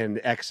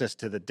and access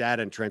to the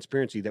data and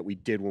transparency that we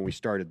did when we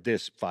started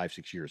this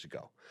 5-6 years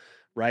ago.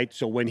 right?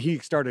 So when he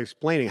started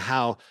explaining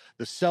how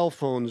the cell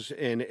phones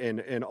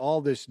and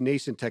all this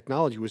nascent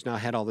technology was now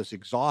had all this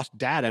exhaust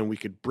data, and we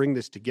could bring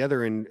this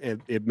together, and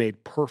it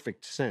made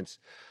perfect sense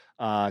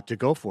to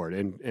go for it.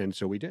 And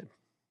so we did.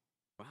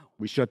 Wow.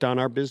 We shut down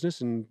our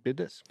business and did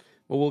this.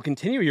 Well, we'll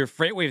continue your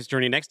FreightWaves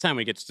journey next time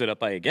we get stood up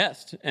by a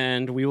guest,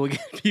 and we will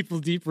get people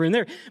deeper in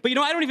there. But,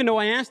 I don't even know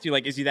why I asked you,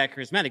 is he that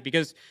charismatic?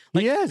 Because,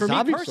 he is, for me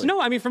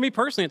obviously. for me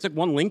personally, it took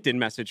one LinkedIn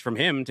message from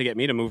him to get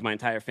me to move my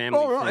entire family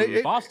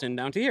from Boston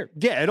down to here.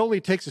 Yeah, it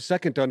only takes a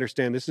second to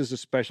understand this is a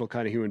special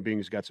kind of human being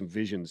who's got some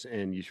visions,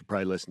 and you should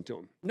probably listen to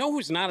him. Know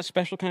who's not a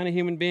special kind of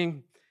human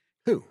being?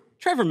 Who?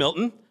 Trevor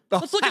Milton.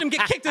 Let's look at him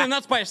get kicked in the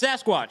nuts by a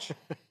Sasquatch.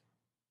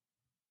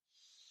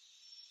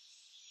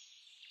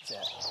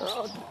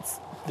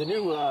 The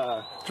new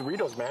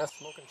Doritos, man,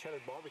 smoking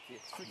cheddar barbecue.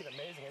 It's freaking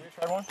amazing. Have you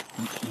tried one?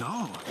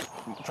 No.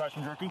 Try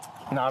some jerky?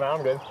 No,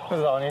 I'm good. This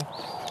is all I need.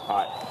 All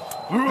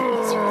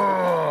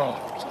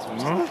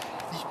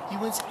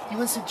right. You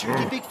want some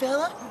jerky, big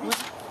fella?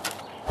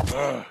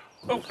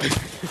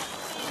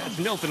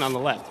 Milton on the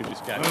left, who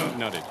just got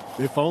nutted.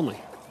 If only.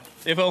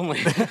 If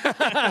only. Well,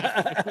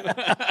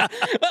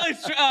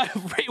 it's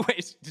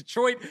FreightWaves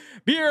Detroit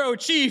Bureau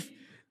Chief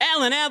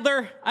Alan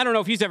Adler. I don't know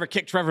if he's ever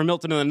kicked Trevor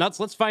Milton in the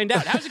nuts. Let's find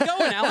out. How's it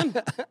going, Alan?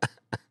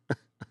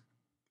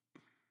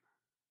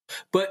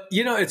 But,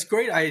 it's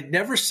great. I had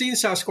never seen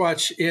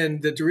Sasquatch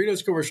in the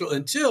Doritos commercial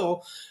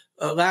until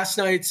last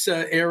night's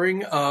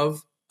airing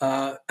of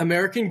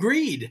American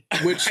Greed,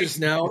 which is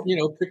now,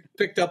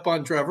 picked up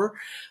on Trevor.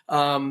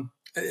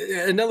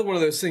 Another one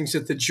of those things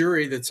that the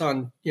jury that's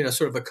on,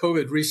 sort of a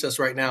COVID recess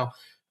right now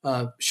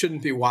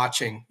shouldn't be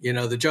watching.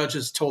 The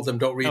judges told them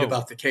don't read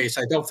about the case.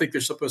 I don't think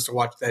they're supposed to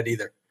watch that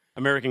either.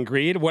 American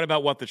Greed? What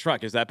about What the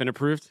Truck? Has that been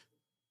approved?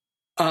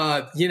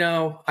 I don't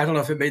know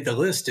if it made the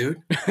list,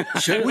 dude.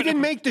 We didn't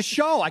make the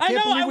show. I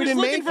can't believe we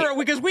didn't make it.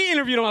 Because we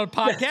interviewed him on a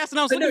podcast, and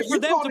I was looking for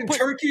them to put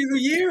Turkey of the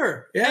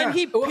Year. Yeah. And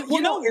we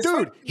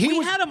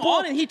had him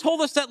on, and he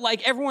told us that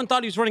everyone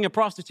thought he was running a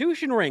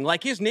prostitution ring.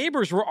 His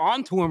neighbors were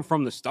onto him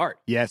from the start.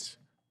 Yes,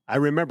 I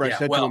remember. I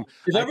said to him,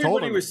 if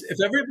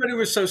everybody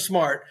was so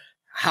smart,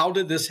 how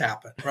did this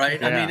happen? Right?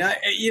 Yeah. I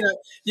mean,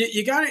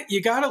 you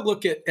got to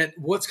look at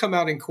what's come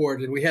out in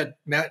court, and we had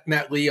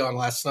Matt Lee on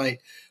last night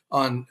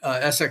on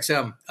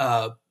SXM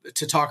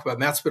to talk about.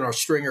 Matt's been our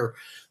stringer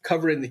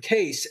covering the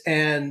case,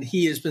 and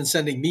he has been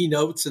sending me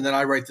notes, and then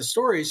I write the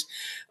stories,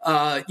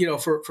 for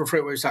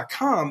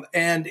FreightWaves.com.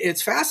 And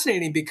it's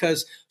fascinating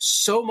because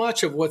so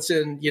much of what's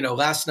in,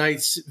 last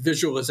night's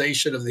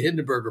visualization of the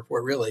Hindenburg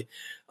report, really,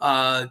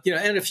 and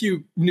a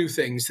few new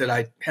things that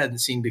I hadn't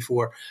seen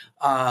before,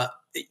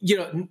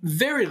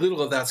 very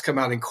little of that's come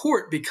out in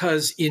court,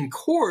 because in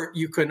court,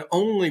 you can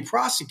only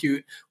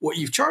prosecute what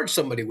you've charged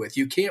somebody with.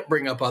 You can't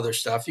bring up other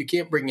stuff. You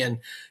can't bring in,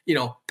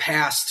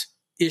 past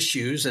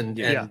issues and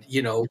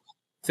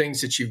things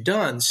that you've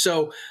done.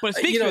 So, but it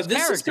speaks to his this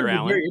character, is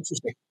Alan. very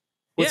interesting.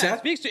 What's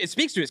that? It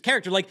speaks to his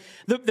character.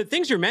 The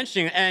things you're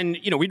mentioning, and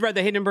we'd read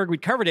the Hindenburg,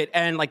 we'd covered it,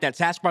 and that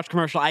Sasquatch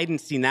commercial, I hadn't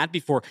seen that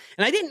before,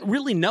 and I didn't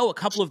really know a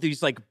couple of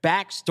these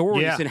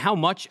backstories and how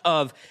much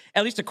of,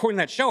 at least according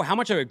to that show, how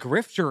much of a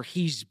grifter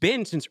he's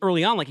been since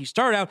early on. He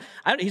started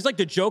out, he's like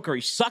the Joker.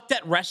 He sucked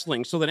at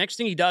wrestling, so the next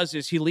thing he does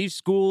is he leaves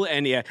school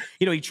and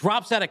he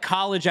drops out of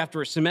college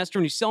after a semester,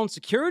 and he's selling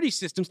security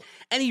systems,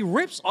 and he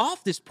rips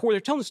off this poor. They're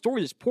telling the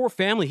story of this poor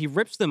family. He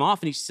rips them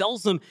off, and he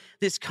sells them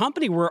this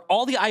company where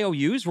all the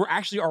IOUs were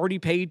actually already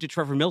paid to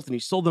Trevor Milton. He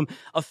sold them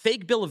a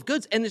fake bill of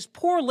goods, and this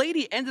poor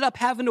lady ended up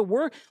having to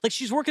work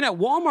she's working at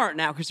Walmart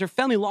now because her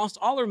family lost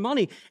all her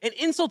money. And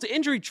insult to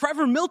injury,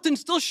 Trevor Milton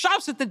still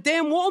shops at the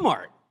damn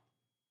Walmart.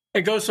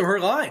 It goes to her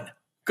line.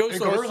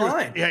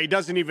 Yeah, he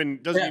doesn't even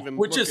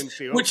which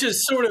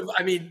is sort of,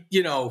 what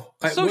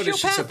is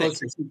she supposed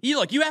to do?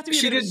 You have to be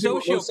a bit of a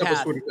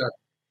sociopath.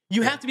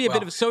 You have to be a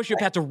bit of a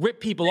sociopath to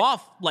rip people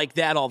off like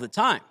that all the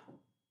time.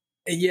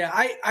 Yeah,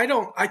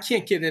 I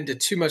can't get into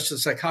too much of the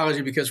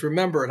psychology, because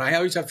remember, and I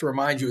always have to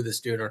remind you of this,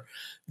 Dooner,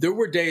 there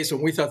were days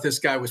when we thought this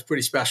guy was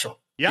pretty special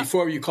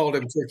before you called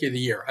him Turkey of the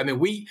Year. I mean,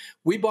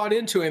 we bought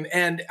into him,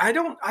 and I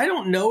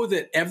don't know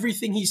that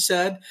everything he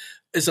said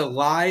is a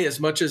lie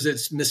as much as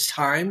it's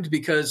mistimed,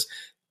 because,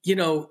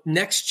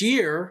 next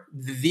year,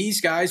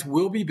 these guys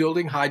will be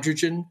building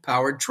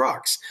hydrogen-powered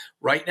trucks.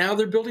 Right now,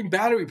 they're building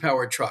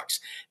battery-powered trucks.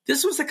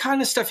 This was the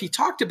kind of stuff he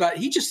talked about.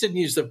 He just didn't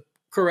use the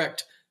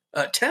correct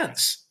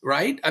tense,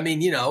 right? I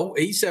mean,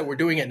 he said we're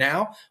doing it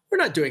now. We're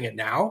not doing it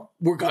now.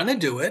 We're going to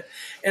do it.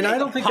 And I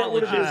don't think that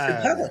would have been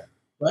competitive.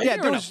 Right? Yeah,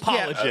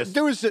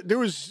 there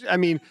was. I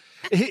mean,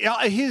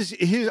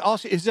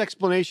 his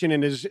explanation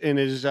and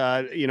his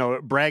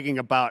bragging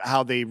about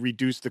how they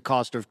reduced the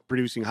cost of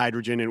producing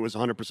hydrogen and it was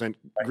 100%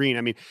 green.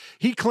 I mean,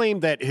 he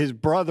claimed that his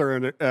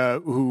brother,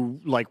 who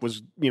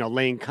was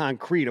laying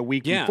concrete a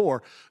week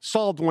before,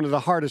 solved one of the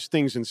hardest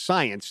things in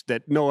science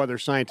that no other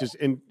scientist,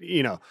 and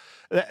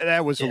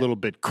that was a little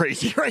bit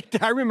crazy,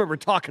 right? I remember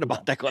talking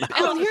about that going.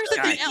 Alan, here's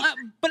the thing.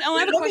 But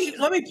Alan,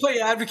 let me play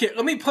advocate.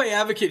 Let me play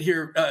advocate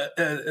here,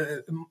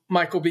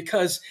 Michael,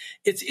 because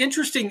it's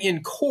interesting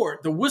in court.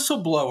 court, the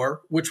whistleblower,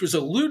 which was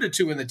alluded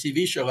to in the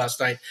TV show last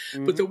night,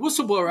 but the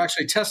whistleblower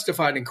actually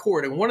testified in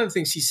court. And one of the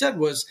things he said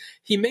was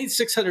he made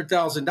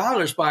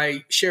 $600,000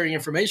 by sharing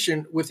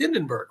information with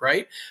Hindenburg,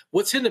 right?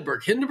 What's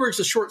Hindenburg? Hindenburg's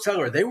a short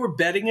seller. They were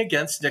betting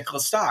against Nikola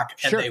stock,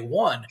 and they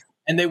won.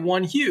 And they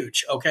won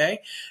huge,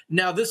 okay?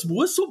 Now, this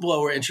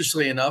whistleblower,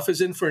 interestingly enough,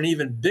 is in for an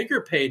even bigger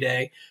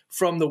payday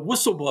from the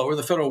whistleblower,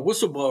 the Federal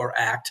Whistleblower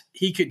Act.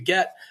 He could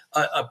get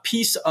a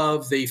piece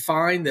of the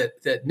fine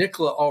that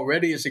Nikola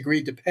already has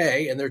agreed to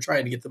pay, and they're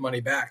trying to get the money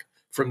back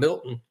from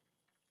Milton.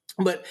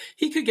 But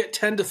he could get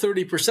 10 to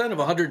 30% of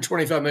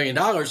 $125 million.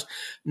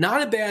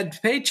 Not a bad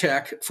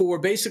paycheck for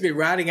basically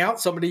ratting out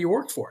somebody you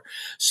worked for.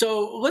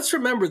 So let's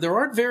remember, there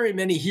aren't very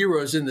many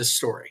heroes in this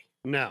story.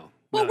 No.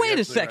 Well, wait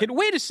a second.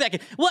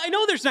 Well, I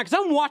know there's not,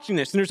 because I'm watching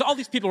this, and there's all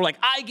these people who are like,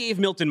 I gave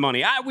Milton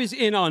money. I was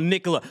in on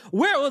Nikola.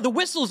 Where the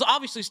whistle's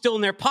obviously still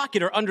in their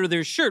pocket or under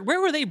their shirt. Where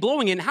were they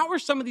blowing in? How are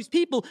some of these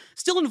people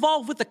still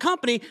involved with the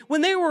company when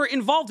they were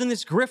involved in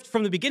this grift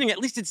from the beginning? At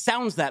least it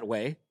sounds that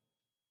way.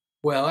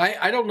 Well,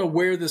 I don't know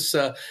where this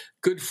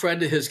good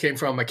friend of his came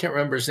from. I can't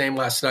remember his name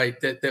last night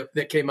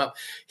that came up.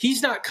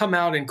 He's not come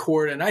out in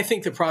court, and I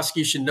think the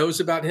prosecution knows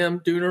about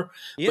him, Dooner,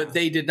 but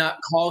they did not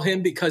call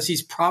him because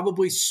he's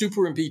probably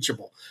super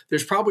impeachable.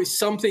 There's probably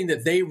something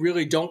that they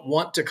really don't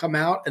want to come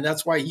out, and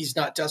that's why he's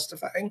not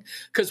testifying.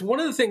 Because one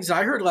of the things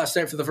I heard last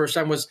night for the first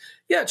time was,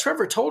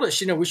 Trevor told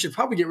us, we should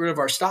probably get rid of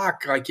our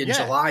stock like in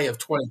July of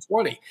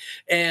 2020.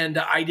 And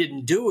I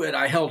didn't do it.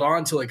 I held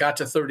on till it got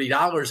to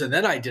 $30, and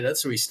then I did it,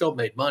 so he still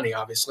made money,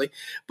 obviously.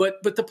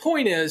 But the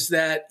point is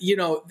that,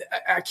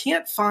 I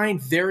can't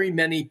find very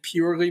many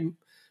pure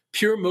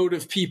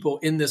motive people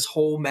in this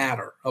whole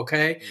matter,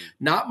 okay?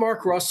 Not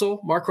Mark Russell.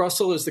 Mark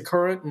Russell is the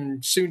current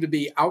and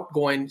soon-to-be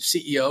outgoing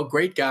CEO,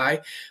 great guy,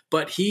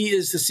 but he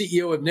is the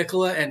CEO of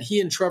Nikola, and he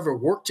and Trevor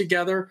worked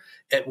together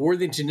at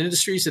Worthington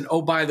Industries. And,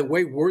 oh, by the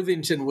way,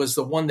 Worthington was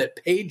the one that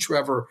paid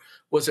Trevor,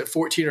 was it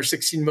 $14 or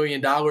 $16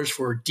 million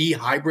for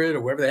D-hybrid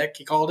or whatever the heck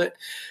he called it?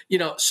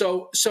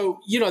 So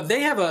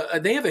they have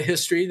a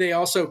history. They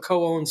also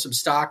co-own some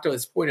stock.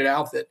 It's pointed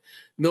out that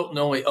Milton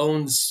only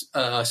owns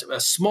a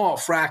small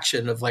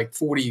fraction of like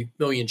 40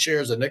 million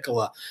shares of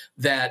Nikola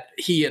that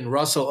he and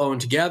Russell own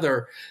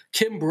together.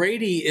 Kim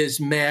Brady is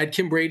mad.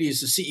 Kim Brady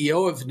is the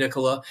CEO of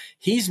Nikola.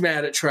 He's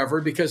mad at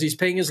Trevor because he's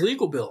paying his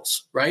legal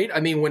bills, right? I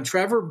mean, when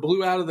Trevor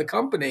blew out of the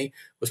company,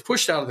 was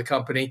pushed out of the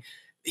company,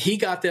 he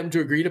got them to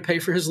agree to pay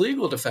for his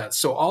legal defense.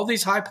 So all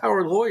these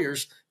high-powered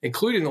lawyers,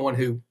 including the one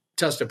who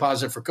tested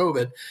positive for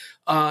COVID,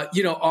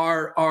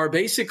 are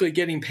basically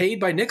getting paid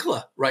by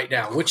Nikola right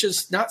now, which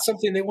is not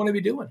something they want to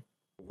be doing.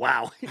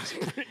 Wow.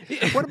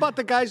 What about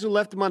the guys who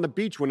left him on the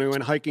beach when we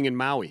went hiking in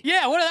Maui?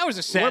 Yeah, that was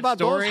a sad What about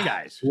story. those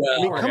guys?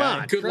 Well, come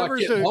on. Trevor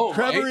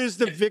is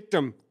the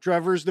victim.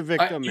 Trevor's the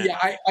victim.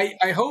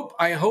 I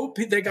hope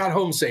they got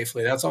home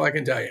safely. That's all I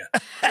can tell you.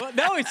 Well,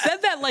 no, he said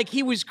that like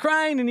he was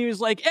crying and he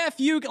was like, F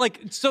you.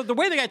 So the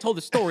way the guy told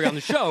the story on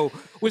the show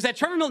was that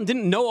Trevor Milton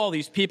didn't know all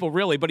these people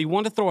really, but he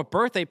wanted to throw a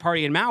birthday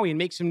party in Maui and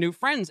make some new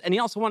friends. And he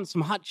also wanted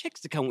some hot chicks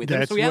to come with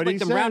him. So he had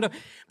them round up.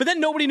 But then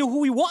nobody knew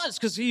who he was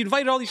because he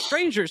invited all these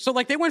strangers. So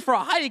they went for a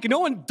hike. No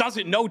one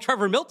doesn't know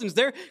Trevor Milton's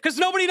there because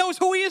nobody knows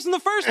who he is in the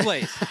first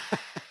place.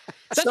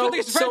 That's what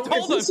his friend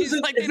told him. He's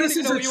like, they don't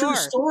even know who you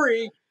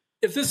are.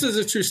 If this is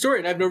a true story,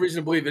 and I have no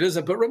reason to believe it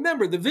isn't, but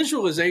remember, the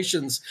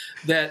visualizations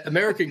that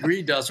American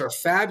Greed does are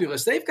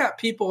fabulous. They've got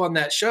people on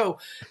that show,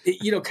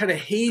 kind of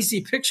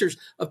hazy pictures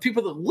of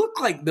people that look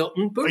like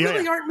Milton, but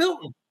really aren't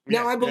Milton.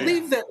 Now, I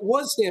believe that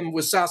was him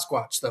with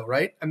Sasquatch, though,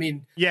 right? I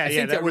mean, I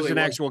think that was really an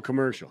actual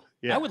commercial.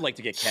 Yeah. I would like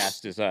to get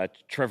cast as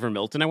Trevor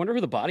Milton. I wonder who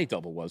the body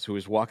double was who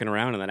was walking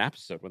around in that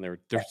episode when they're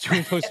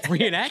doing those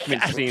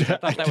reenactment scenes. I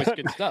thought that was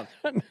good stuff.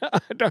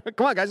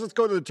 Come on, guys, let's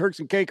go to the Turks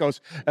and Caicos,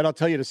 and I'll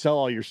tell you to sell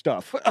all your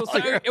stuff.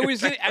 I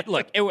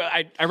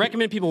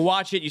recommend people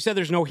watch it. You said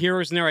there's no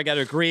heroes in there. I got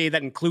to agree.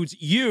 That includes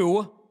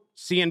you,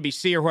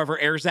 CNBC or whoever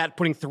airs that,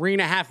 putting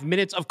 3.5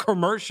 minutes of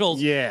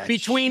commercials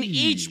between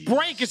each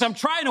break as I'm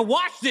trying to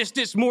watch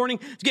this morning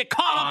to get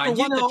caught up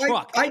for the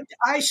truck.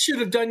 I should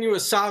have done you a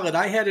solid.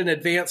 I had an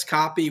advanced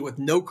copy with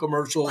no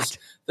commercials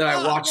that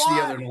I watched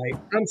the other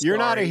night. You're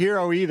not a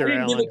hero either,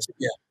 Alan.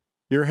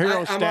 Your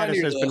hero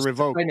status has been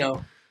revoked. I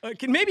know.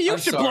 Maybe you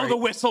should blow the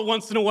whistle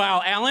once in a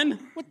while, Alan.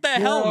 What the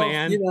hell,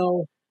 man?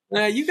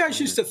 You guys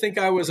used to think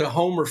I was a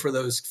homer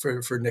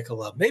for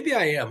Nikola. Maybe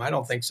I am. I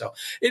don't think so.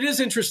 It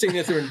is interesting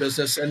that they're in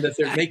business and that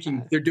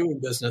they're doing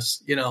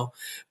business,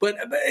 But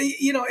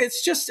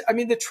it's just,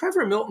 the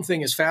Trevor Milton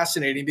thing is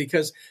fascinating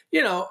because,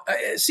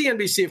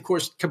 CNBC, of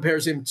course,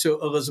 compares him to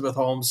Elizabeth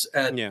Holmes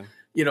at,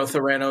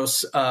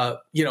 Theranos.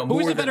 Who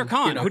was the better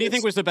con? Who do you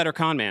think was the better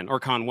con man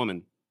or con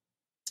woman?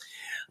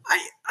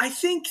 I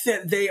think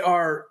that they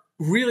are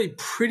really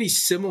pretty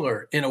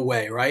similar in a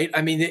way, right?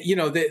 I mean,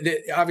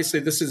 obviously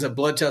this is a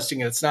blood testing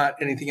and it's not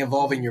anything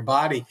involving your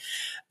body.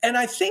 And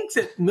I think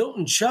that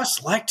Milton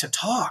just liked to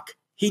talk.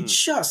 He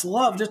just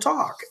loved to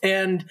talk.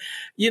 And,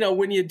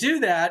 when you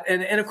do that,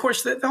 and of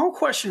course, the whole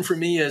question for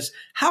me is,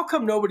 how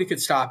come nobody could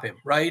stop him,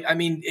 right? I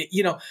mean,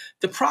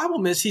 the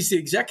problem is he's the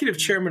executive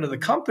chairman of the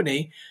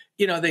company.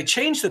 they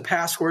change the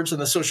passwords on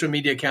the social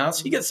media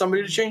accounts. You get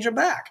somebody to change them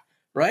back,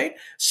 right?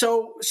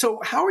 So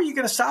how are you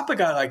going to stop a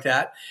guy like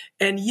that?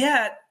 And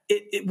yet,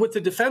 what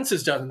the defense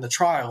has done in the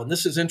trial, and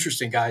this is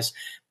interesting, guys,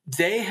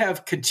 they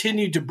have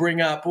continued to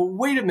bring up, well,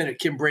 wait a minute,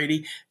 Kim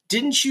Brady,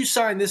 didn't you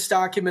sign this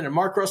document? And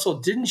Mark Russell,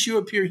 didn't you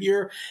appear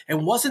here?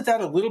 And wasn't that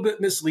a little bit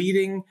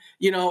misleading?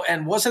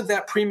 And wasn't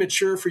that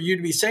premature for you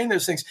to be saying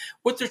those things?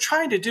 What they're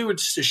trying to do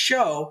is to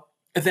show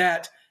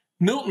that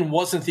Milton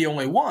wasn't the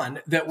only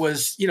one that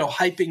was,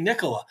 hyping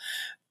Nikola.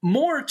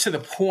 More to the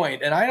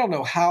point, and I don't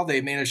know how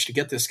they managed to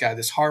get this guy,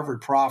 this Harvard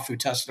prof who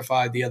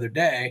testified the other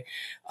day.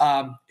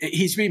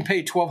 He's being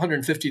paid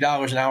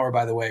 $1,250 an hour,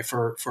 by the way,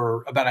 for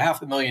about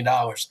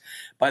 $500,000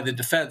 by the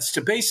defense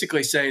to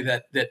basically say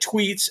that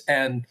tweets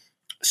and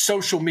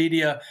social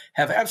media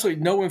have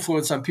absolutely no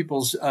influence on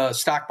people's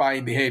stock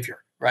buying behavior,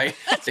 right?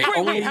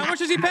 Wait, how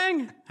much is he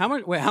paying? How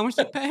much is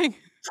he paying?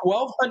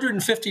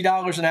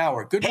 $1,250 an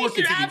hour. Good work if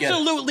you can get it. You're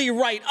absolutely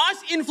right.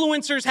 Us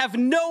influencers have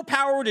no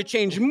power to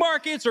change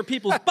markets or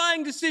people's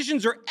buying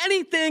decisions or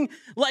anything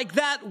like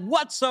that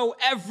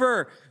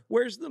whatsoever.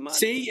 Where's the money?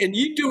 See, and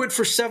you do it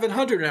for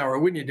 $700 an hour,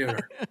 wouldn't you,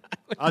 Dooner?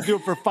 I'll do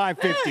it for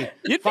 $550.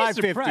 You'd be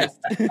surprised.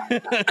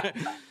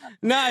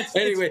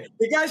 Anyway,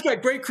 the guy's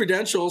got great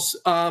credentials,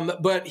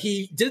 but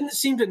he didn't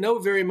seem to know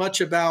very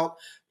much about,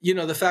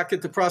 the fact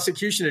that the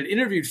prosecution had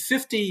interviewed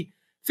 50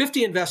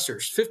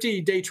 investors,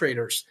 50 day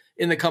traders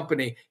in the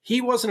company. He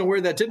wasn't aware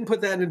of that, didn't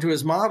put that into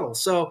his model.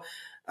 So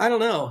I don't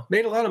know.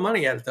 Made a lot of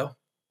money at it, though.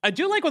 I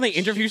do like when they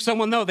interview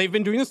someone, though. They've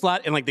been doing this a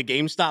lot in like the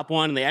GameStop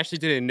one, and they actually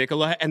did it in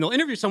Nikola. And they'll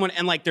interview someone,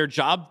 and like their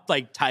job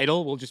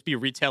title will just be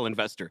retail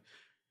investor,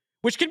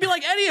 which could be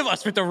like any of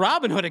us with the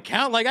Robinhood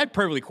account. Like I'd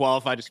perfectly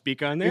qualify to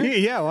speak on there.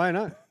 Yeah, why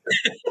not?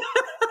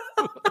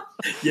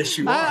 Yes,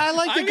 you are. I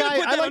like the guy.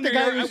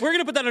 We're going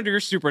to put that under your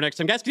super next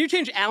time. Guys, can you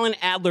change Alan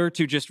Adler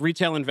to just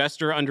retail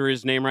investor under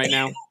his name right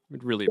now?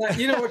 Really.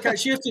 You know what,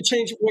 guys? You have to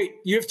change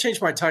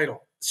my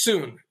title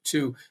soon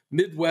to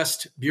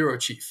Midwest Bureau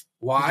Chief.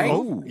 Why?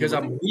 Because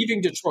I'm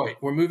leaving Detroit.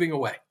 We're moving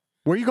away.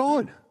 Where are you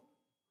going?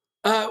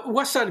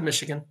 West side of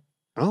Michigan.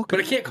 Okay. But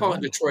I can't call it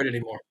Detroit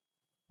anymore.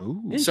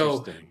 Ooh,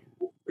 interesting.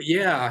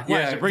 Yeah.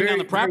 Does it bring down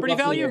the property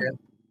value?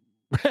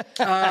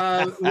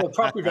 Well,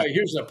 property value.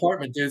 Here's an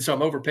apartment, dude. So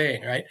I'm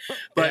overpaying, right?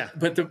 But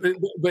we're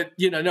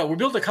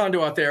building a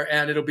condo out there,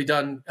 and it'll be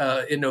done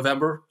in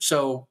November.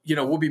 So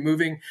we'll be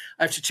moving.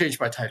 I have to change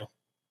my title.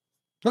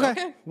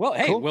 Okay. Well,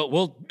 hey, cool.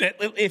 we'll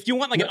if you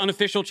want like an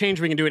unofficial change,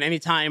 we can do it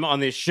anytime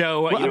on this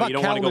show. You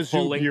don't want to go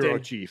full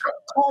LinkedIn. Chief.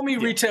 Call me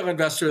retail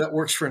investor. That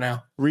works for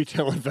now.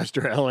 Retail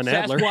investor Alan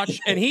Adler. Sasquatch,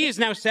 and he is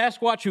now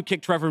Sasquatch who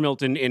kicked Trevor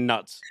Milton in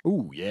nuts.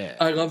 Ooh, yeah.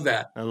 I love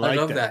that. I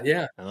love that.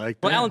 Yeah. I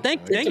like that. Well, Alan,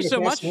 thank you so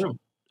much.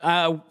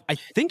 I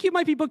think you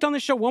might be booked on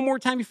this show one more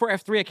time before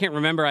F3. I can't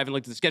remember. I haven't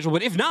looked at the schedule,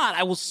 but if not,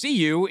 I will see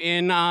you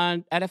in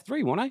at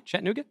F3, won't I?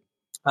 Chattanooga.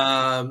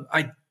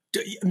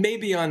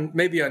 Maybe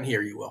on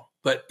here you will.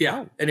 But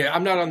yeah, anyway,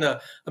 I'm not on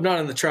the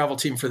travel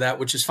team for that,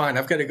 which is fine.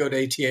 I've got to go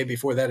to ATA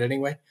before that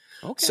anyway.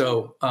 Okay.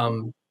 So,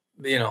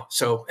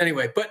 so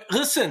anyway, but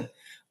listen,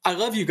 I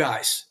love you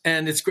guys,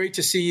 and it's great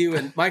to see you.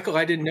 And Michael,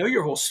 I didn't know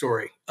your whole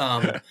story.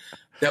 That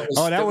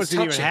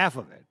wasn't even half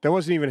of it. That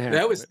wasn't even half.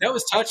 That was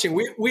touching.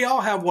 We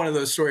all have one of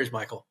those stories,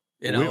 Michael.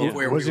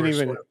 Where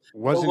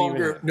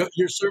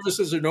your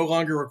services are no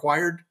longer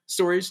required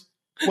stories.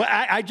 Well,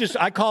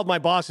 I called my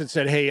boss and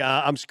said, "Hey,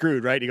 I'm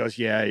screwed, right?" He goes,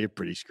 "Yeah, you're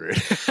pretty scred."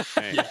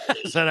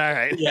 I said, "All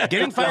right, yeah,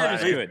 getting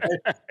fired is good.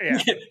 Yeah.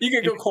 You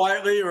can go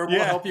quietly, or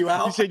we'll help you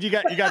out." He said, "You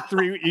got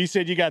 3. You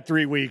said you got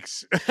 3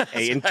 weeks."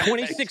 Hey, in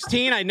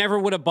 2016, I never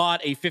would have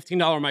bought a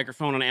 $15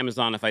 microphone on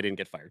Amazon if I didn't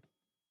get fired.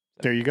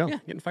 There you go. Yeah,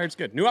 getting fired is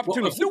good. New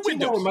opportunities, new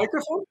windows.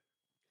 Microphone?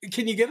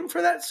 Can you get them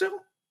for that still?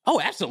 Oh,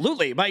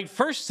 absolutely. My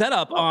first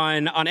setup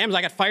on Amazon,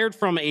 I got fired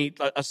from a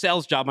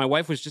sales job. My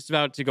wife was just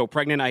about to go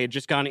pregnant. I had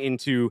just gone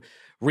into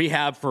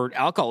rehab for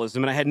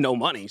alcoholism, and I had no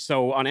money.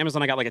 So on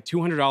Amazon, I got like a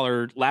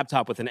 $200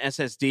 laptop with an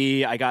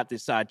SSD. I got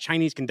this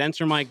Chinese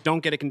condenser mic.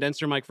 Don't get a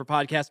condenser mic for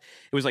podcasts.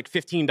 It was like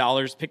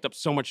 $15. Picked up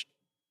so much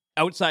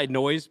outside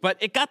noise, but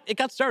it got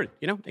started.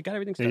 It got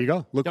everything started. There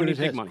you go. Look Don't at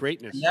need it.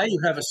 Greatness. Now you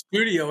have a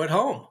studio at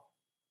home.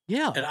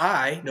 Yeah. And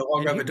I no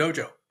longer have a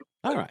dojo.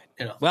 All right.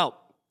 Well,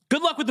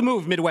 good luck with the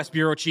move, Midwest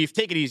Bureau Chief.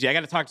 Take it easy. I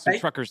got to talk to some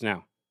truckers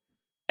now.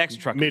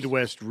 Ex-truckers.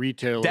 Midwest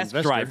retail desk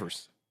investor.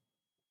 Drivers.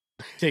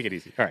 Take it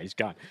easy. All right, he's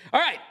gone.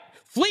 All right.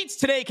 Fleets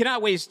today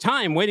cannot waste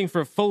time waiting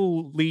for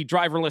fully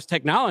driverless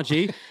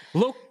technology.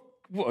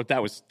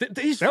 That was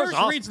these first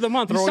awesome. reads of the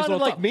month. You sounded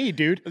like me,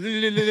 dude.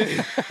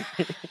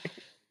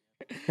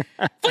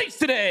 Fleets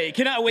today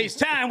cannot waste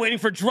time waiting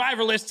for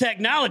driverless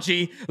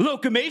technology.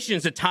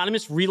 Locomation's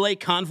autonomous relay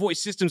convoy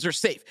systems are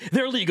safe.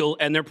 They're legal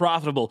and they're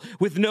profitable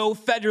with no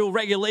federal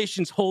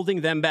regulations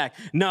holding them back.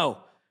 No.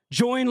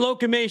 Join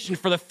Locomation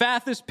for the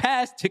fastest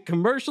path to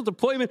commercial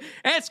deployment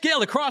at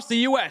scale across the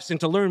U.S.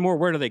 And to learn more,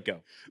 where do they go?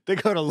 They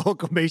go to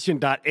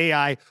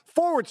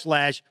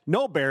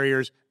locomation.ai/no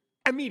barriers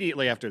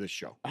immediately after the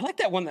show. I like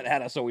that one that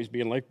had us always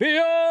being like,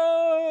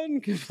 beyond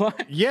one can fly.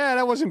 Yeah,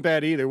 that wasn't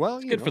bad either.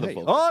 Well, Good for the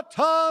folks.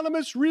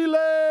 autonomous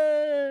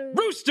relay.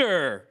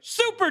 Rooster,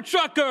 Super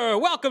Trucker,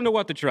 welcome to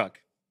What the Truck.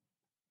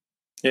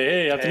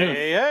 Hey, afternoon.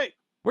 Hey.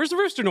 Where's the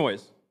rooster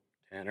noise?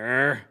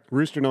 Tanner.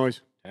 Rooster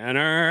noise.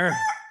 Tanner.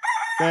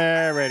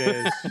 There it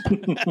is.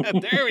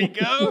 There we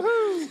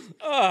go.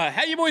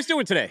 How you boys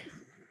doing today?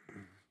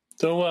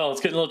 Doing well.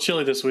 It's getting a little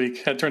chilly this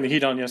week. Had to turn the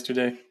heat on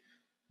yesterday.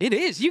 It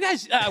is. You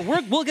guys,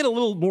 we'll get a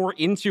little more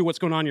into what's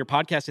going on in your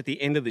podcast at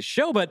the end of the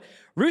show. But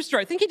Rooster,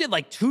 I think you did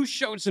like 2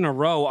 shows in a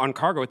row on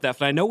cargo theft.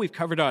 And I know we've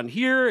covered on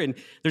here, and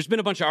there's been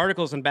a bunch of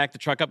articles on Back the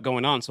Truck Up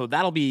going on. So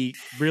that'll be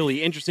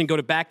really interesting. Go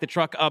to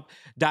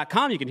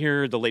backthetruckup.com. You can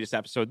hear the latest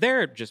episode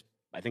there.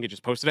 I think it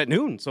just posted at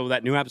noon. So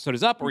that new episode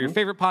is up, or your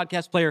favorite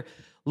podcast player.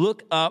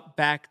 Look up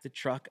Back the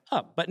Truck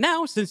Up. But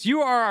now, since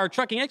you are our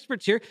trucking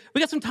experts here,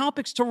 we got some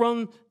topics to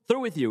run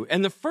through with you.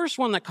 And the first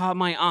one that caught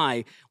my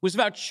eye was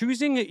about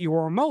choosing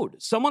your mode.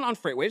 Someone on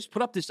Freightwaves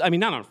put up this,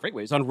 not on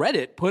Freightwaves, on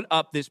Reddit put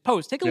up this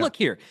post. Take a look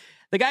here.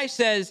 The guy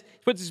says, he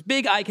puts this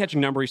big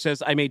eye-catching number. He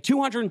says, I made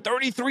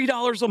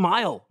 $233 a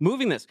mile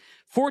moving this.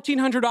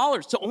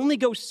 $1,400 to only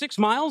go 6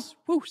 miles?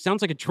 Whew,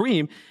 sounds like a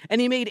dream. And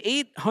he made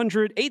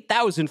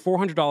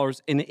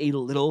 $8,400 in a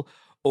little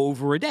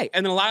over a day.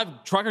 And then a lot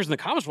of truckers in the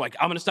comments were like,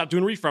 I'm going to stop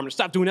doing reefer. I'm going to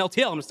stop doing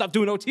LTL. I'm going to stop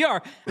doing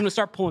OTR. I'm going to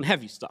start pulling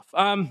heavy stuff.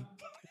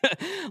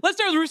 Let's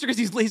start with Rooster because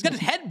he's got his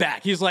head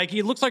back. He looks like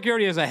he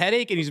already has a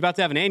headache and he's about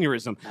to have an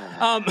aneurysm.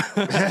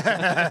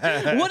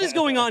 What is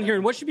going on here,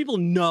 and what should people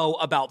know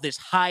about this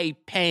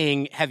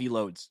high-paying heavy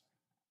loads?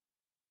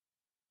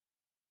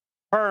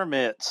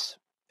 Permits,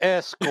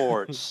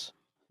 escorts,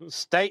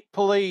 state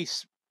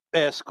police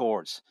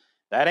escorts.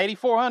 That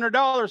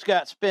 $8,400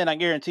 got spent, I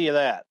guarantee you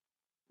that.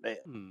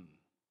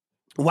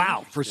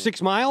 Wow, for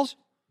 6 miles?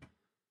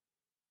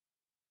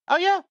 Oh,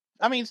 yeah.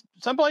 I mean,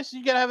 some places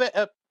you got to have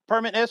a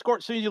permit and escort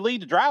as soon as you leave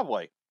the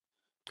driveway.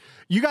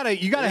 You gotta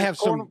have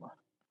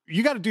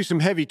you gotta do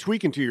some heavy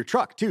tweaking to your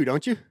truck too,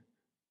 don't you?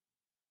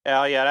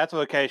 Oh yeah, that's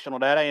vocational.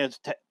 That ain't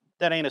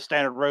a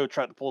standard road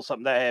truck to pull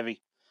something that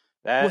heavy.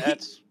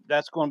 That's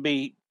going to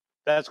be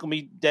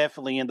definitely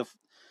in the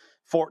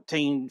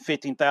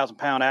 15,000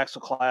 pound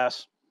axle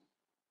class.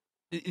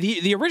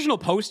 The original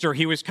poster,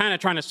 he was kind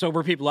of trying to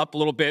sober people up a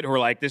little bit who are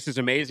like, this is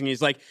amazing.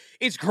 He's like,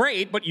 it's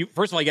great, but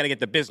first of all, you got to get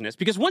the business.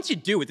 Because once you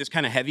do with this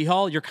kind of heavy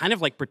haul, you're kind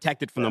of like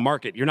protected from the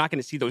market. You're not going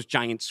to see those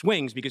giant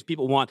swings because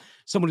people want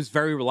someone who's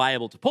very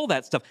reliable to pull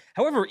that stuff.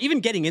 However, even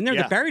getting in there,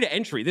 the barrier to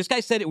entry, this guy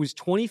said it was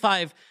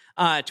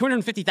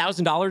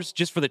 $250,000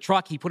 just for the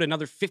truck. He put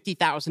another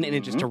 $50,000 in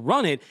it just to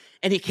run it.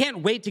 And he can't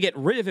wait to get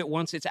rid of it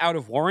once it's out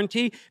of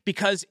warranty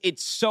because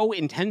it's so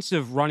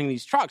intensive running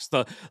these trucks.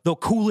 The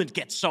coolant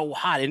gets so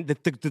hot and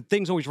the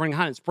thing's always running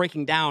hot. And it's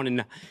breaking down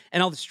and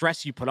all the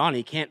stress you put on.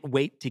 He can't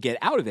wait to get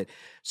out of it.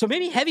 So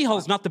maybe heavy haul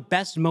is not the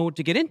best mode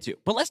to get into.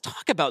 But let's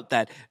talk about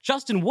that.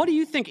 Justin, what do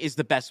you think is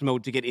the best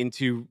mode to get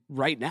into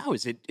right now?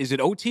 Is it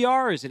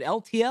OTR? Is it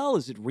LTL?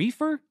 Is it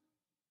reefer?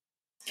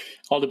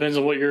 All depends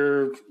on what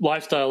your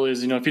lifestyle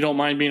is. If you don't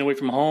mind being away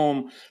from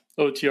home,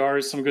 OTR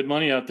is some good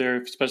money out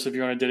there, especially if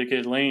you're on a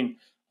dedicated lane.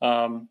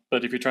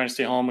 But if you're trying to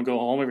stay home and go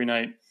home every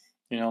night,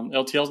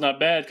 LTL is not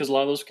bad because a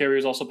lot of those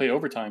carriers also pay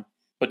overtime,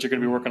 but you're going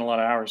to be working a lot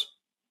of hours.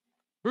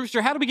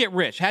 Rooster, how do we get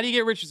rich? How do you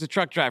get rich as a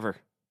truck driver?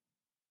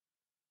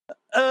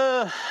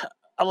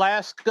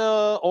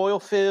 Alaska, oil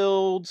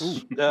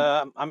fields.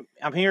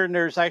 I'm hearing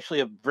there's actually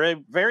a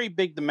very, very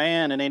big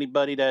demand in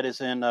anybody that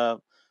is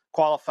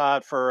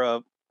qualified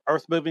for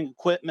earth moving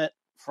equipment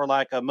for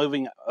like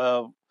moving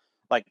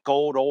like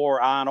gold ore,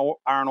 iron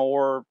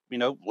ore,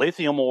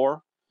 lithium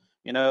ore.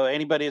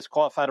 Anybody that's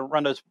qualified to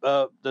run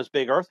those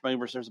big earth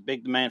movers, there's a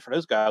big demand for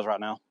those guys right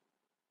now.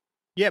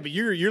 Yeah, but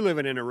you're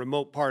living in a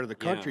remote part of the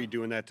country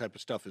doing that type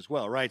of stuff as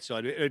well, right? So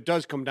it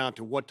does come down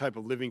to what type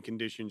of living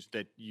conditions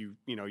that you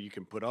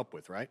can put up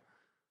with, right?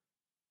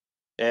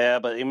 Yeah,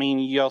 but I mean,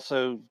 you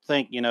also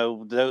think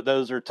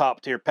those are top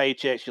tier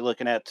paychecks you're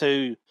looking at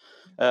too.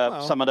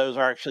 Some of those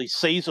are actually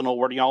seasonal,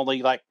 where you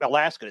only, like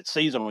Alaska, it's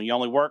seasonal. You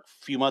only work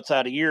a few months out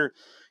of the year,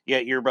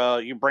 yet you're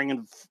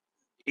bringing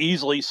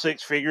easily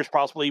 6 figures,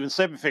 possibly even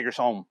 7 figures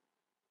home.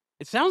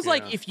 It sounds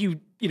like if you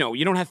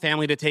don't have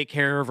family to take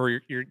care of,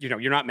 or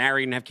you're not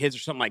married and have kids or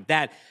something like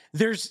that,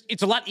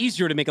 it's a lot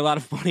easier to make a lot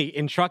of money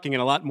in trucking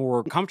and a lot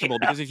more comfortable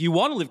because if you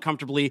want to live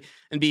comfortably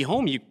and be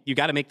home, you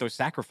got to make those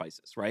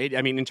sacrifices, right?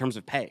 I mean, in terms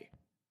of pay.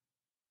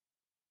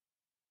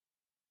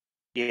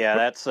 Yeah,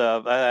 that's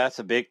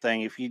a big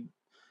thing. If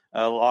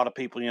a lot of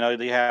people,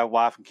 they have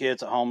wife and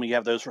kids at home, you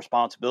have those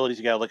responsibilities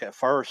you got to look at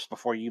first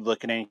before you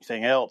look at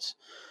anything else.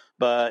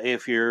 But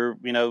if you're,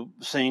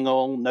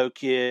 single, no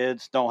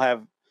kids, don't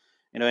have,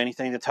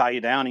 anything to tie you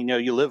down,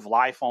 you live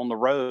life on the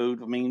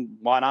road, I mean,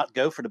 why not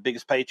go for the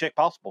biggest paycheck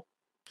possible?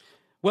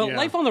 Well,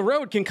 life on the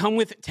road can come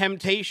with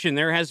temptation.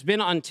 There has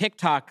been on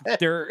TikTok,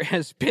 there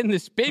has been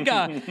this big,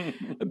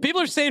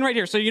 people are saying right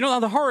here, so how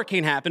the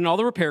hurricane happened and all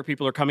the repair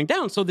people are coming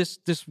down. So this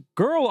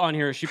girl on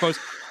here, she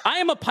posts, I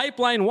am a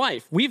pipeline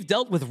wife. We've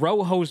dealt with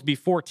row hose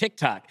before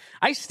TikTok.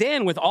 I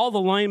stand with all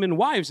the linemen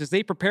wives as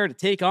they prepare to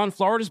take on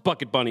Florida's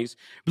bucket bunnies.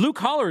 Blue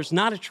collar is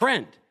not a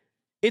trend.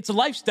 It's a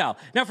lifestyle.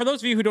 Now, for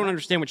those of you who don't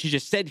understand what she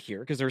just said here,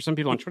 because there are some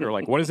people on Twitter who are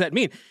like, what does that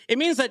mean? It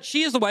means that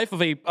she is the wife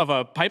of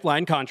a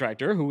pipeline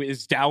contractor who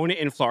is down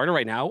in Florida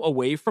right now,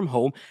 away from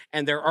home,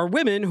 and there are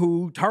women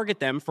who target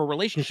them for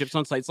relationships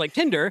on sites like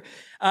Tinder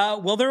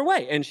while they're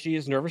away. And she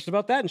is nervous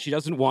about that, and she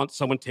doesn't want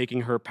someone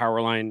taking her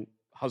Powerline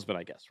husband,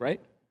 I guess, right?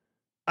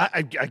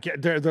 I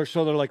get they're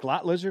like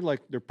lot lizard,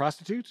 like they're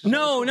prostitutes.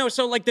 No.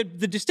 So like the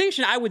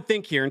distinction I would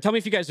think here, and tell me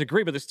if you guys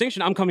agree, but the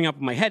distinction I'm coming up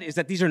in my head is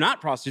that these are not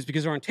prostitutes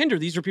because they're on Tinder.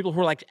 These are people who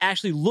are like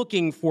actually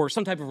looking for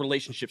some type of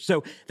relationship.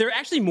 So they're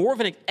actually more of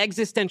an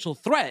existential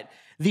threat.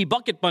 The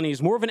bucket bunny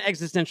is more of an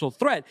existential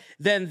threat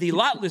than the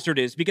lot lizard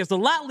is, because the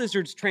lot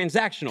lizard's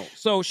transactional.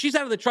 So she's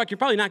out of the truck. You're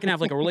probably not going to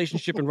have like a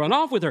relationship and run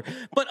off with her.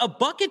 But a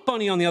bucket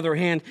bunny, on the other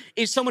hand,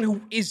 is someone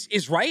who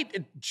is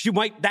right.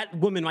 That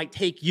woman might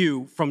take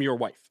you from your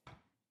wife.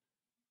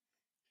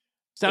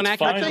 Sound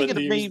accurate? Fine,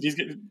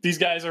 but these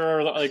guys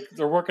are like,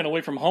 they're working away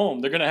from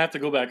home. They're going to have to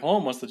go back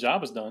home once the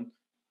job is done.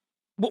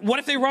 What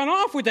if they run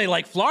off? Would they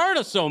like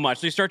Florida so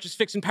much they start just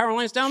fixing power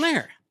lines down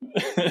there?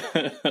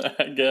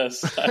 I guess.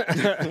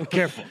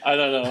 Careful. I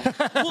don't know.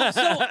 Well,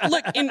 so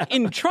look,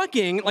 in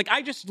trucking, like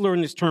I just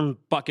learned this term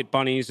bucket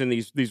bunnies and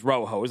these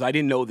rojos. I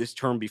didn't know this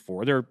term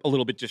before. They're a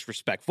little bit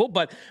disrespectful,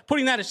 but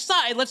putting that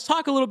aside, let's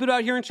talk a little bit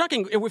out here in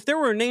trucking. If there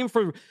were a name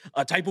for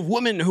a type of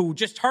woman who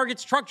just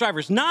targets truck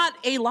drivers, not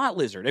a lot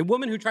lizard, a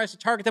woman who tries to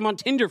target them on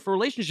Tinder for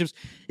relationships,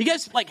 you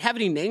guys like have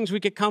any names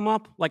we could come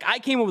up? Like I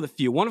came up with a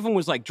few. One of them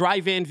was like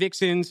dry van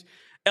vixens,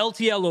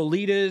 LTL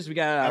Lolitas. We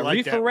got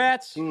reefer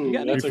rats. Ooh, you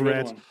got that's a good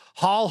rats. one.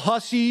 Hall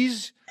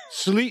hussies,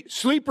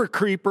 sleeper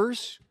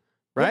creepers.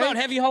 Right? What about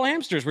heavy haul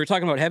hamsters? We were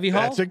talking about heavy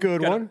haul. That's a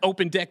good one.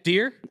 Open deck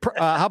deer.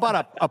 How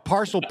about a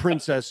parcel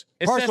princess?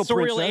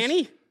 Accessorial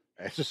Annie.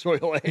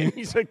 Accessorial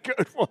Annie's a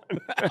good one.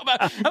 How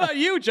about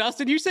you,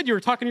 Justin? You said you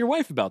were talking to your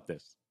wife about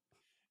this.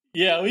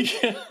 Yeah,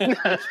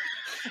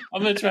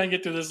 I'm going to try and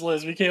get through this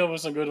list. We came up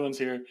with some good ones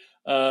here.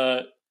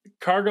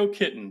 Cargo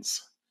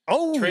kittens.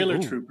 Oh, trailer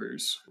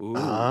troopers.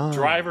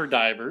 Driver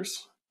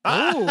divers.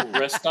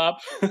 Rest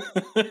stop.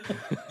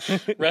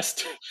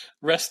 rest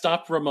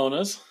stop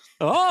Ramonas.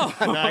 Oh,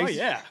 nice. Oh,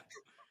 yeah.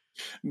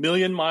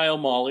 Million Mile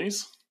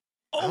Mollies.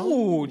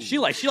 Oh, she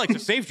likes a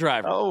safe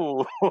driver.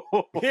 Oh,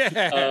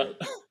 yeah.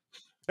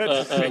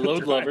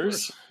 Load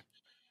lovers.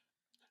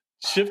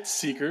 Shift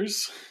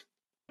seekers.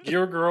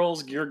 Gear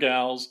girls, gear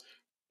gals.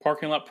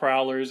 Parking lot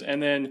prowlers.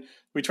 And then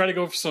we try to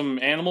go for some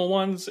animal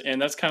ones,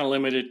 and that's kind of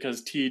limited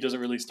because T doesn't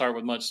really start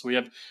with much. So we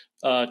have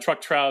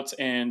truck trouts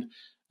and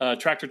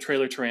tractor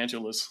trailer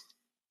tarantulas.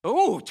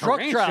 Oh,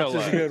 truck trouts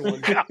is a good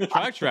one.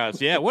 Truck trouts,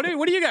 yeah. What do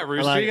you got,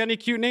 Rooster? Like you got any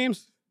cute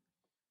names?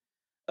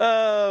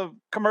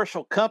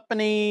 Commercial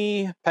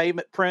company,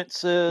 pavement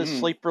princess,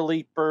 sleeper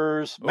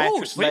leapers,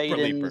 mattress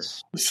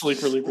maidens.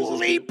 Sleeper leapers.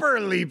 Sleeper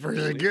leapers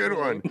is a good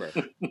one.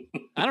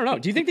 I don't know.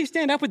 Do you think they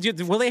stand up with you?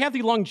 Will they have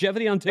the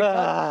longevity on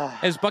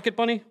TikTok as Bucket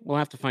Bunny? We'll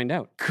have to find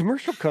out.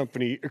 Commercial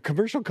companies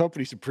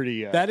are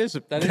pretty. That's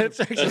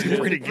actually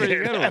pretty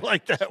good. I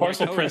like that.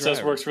 Parcel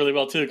princess works really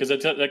well too because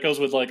that goes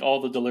with like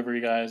all the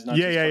delivery guys. Not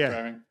just truck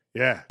driving.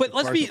 Yeah. But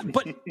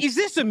but is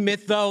this a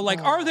myth though? Like,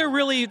 are there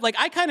really, like,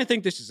 I kind of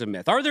think this is a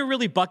myth. Are there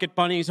really bucket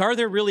bunnies? Are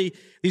there really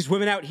these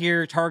women out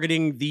here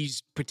targeting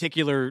these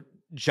particular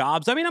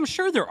jobs? I mean, I'm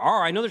sure there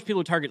are. I know there's people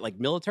who target like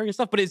military and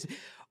stuff, but is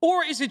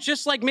it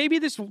just like maybe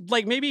his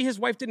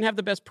wife didn't have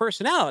the best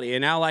personality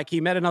and now like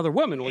he met another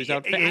woman while he's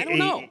out? I don't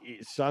know.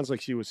 It sounds like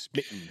she was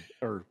smitten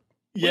or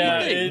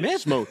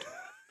smoked.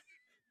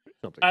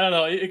 Something. I don't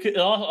know.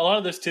 A lot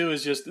of this too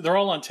is just they're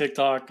all on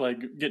TikTok,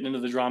 like getting into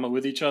the drama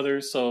with each other.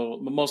 So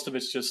most of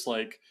it's just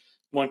like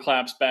one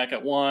claps back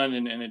at one,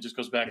 and it just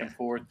goes back and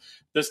forth.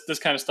 This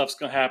kind of stuff's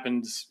gonna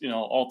happen,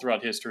 all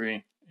throughout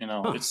history.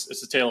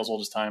 It's a tale as old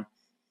as time.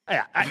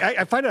 Yeah,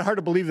 I find it hard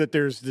to believe that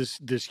there's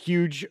this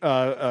huge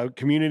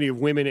community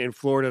of women in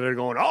Florida that are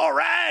going, all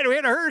right, we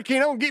had a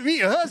hurricane, don't get me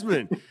a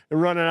husband,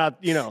 and running out.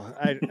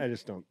 I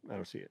just don't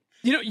see it.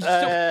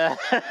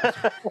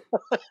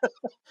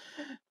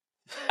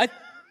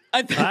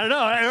 I don't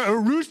know.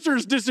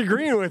 Rooster's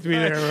disagreeing with me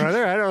there,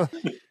 brother. I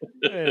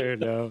don't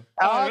know.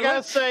 All I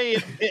gotta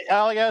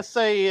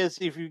say is,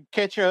 if you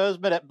catch your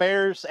husband at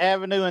Bears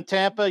Avenue in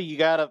Tampa,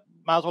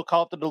 might as well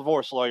call it the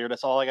divorce lawyer.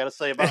 That's all I got to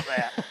say about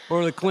that.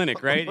 Or the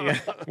clinic, right?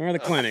 Or the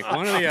clinic.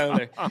 One or the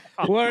other.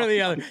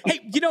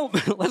 Hey,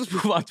 let's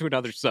move on to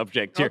another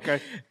subject here.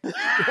 Okay.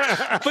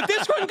 But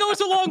this one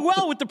goes along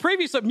well with the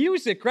previous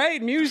music,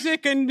 right?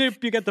 Music, and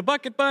you got the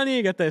bucket bunny,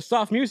 you got the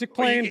soft music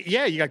playing.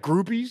 Yeah, you got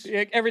groupies.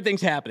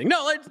 Everything's happening.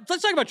 No,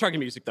 let's talk about trucking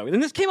music, though.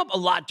 And this came up a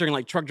lot during,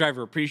 like, Truck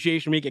Driver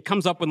Appreciation Week. It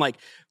comes up when, like,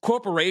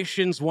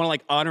 corporations want to,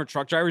 like, honor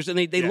truck drivers, and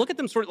they look at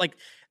them sort of like,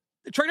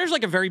 truck drivers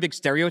like a very big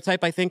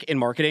stereotype, I think, in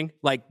marketing.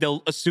 Like,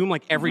 they'll assume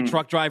like every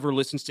truck driver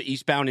listens to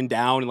Eastbound and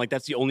Down, and like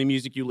that's the only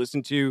music you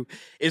listen to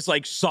is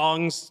like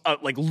songs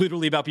like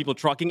literally about people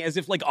trucking, as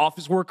if like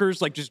office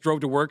workers like just drove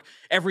to work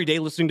every day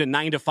listening to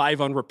 9 to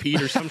 5 on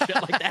repeat or some shit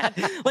like that.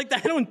 Like, I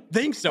don't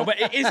think so.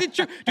 But is it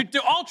true?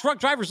 Do all truck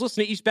drivers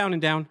listen to Eastbound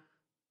and Down?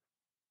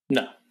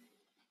 No.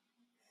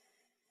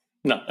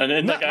 No,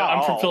 and Not like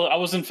I'm from all. I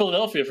was in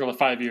Philadelphia for like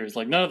 5 years.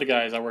 Like none of the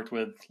guys I worked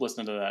with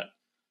listened to that.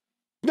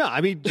 No,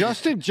 I mean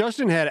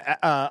Justin had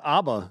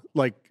ABBA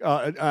like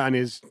on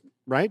his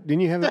right.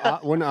 Didn't you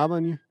have one ABBA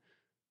on you?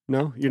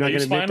 No, you're not going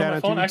to admit that on my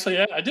on phone. TV? Actually,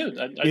 yeah, I do.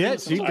 I do Yeah,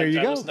 listen see, there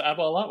you I go. listen to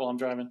ABBA a lot while I'm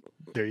driving.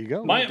 There you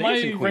go. My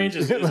range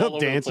is all over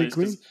Dancing the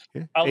place. Queen.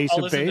 Yeah. I'll Ace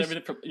of listen to Base.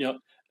 everything from,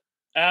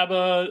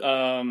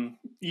 ABBA,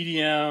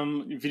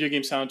 EDM, video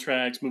game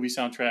soundtracks, movie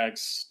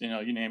soundtracks.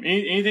 You name it.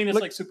 Anything that's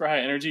like super high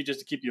energy just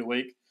to keep you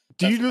awake.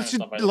 Do you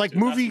listen like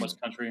movie? Not so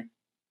much country.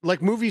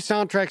 Like movie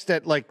soundtracks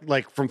that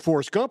like from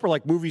Forrest Gump, or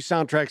like movie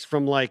soundtracks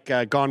from like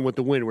Gone with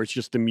the Wind, where it's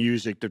just the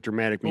music, the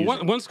dramatic music.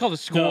 Well, one's called a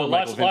score. No,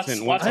 Michael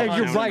Vincent.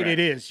 You're right. It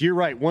is. You're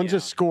right. One's a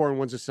score and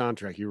one's a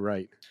soundtrack. You're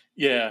right.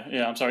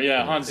 Yeah. I'm sorry.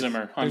 Yeah, Hans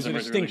Zimmer. There's a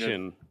Zimmer's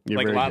distinction,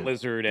 really like Lot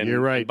Lizard and, You're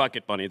right. and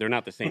Bucket Bunny. They're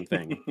not the same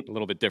thing. A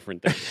little bit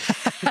different.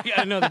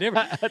 Yeah, I know the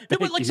difference. No,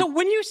 but like, so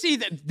when you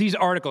see these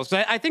articles,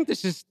 I think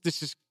this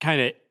is kind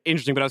of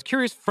interesting. But I was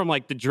curious from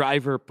like the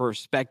driver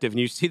perspective, and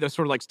you see those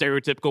sort of like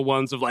stereotypical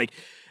ones of like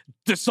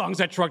the songs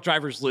that truck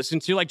drivers listen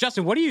to. Like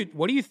Justin, what do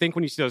you think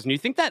when you see those? And you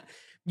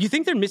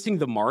think they're missing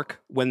the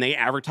mark when they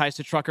advertise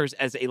to truckers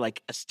as a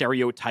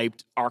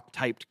stereotyped,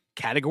 archetyped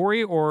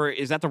category, or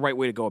is that the right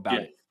way to go about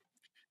it?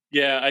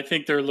 Yeah, I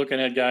think they're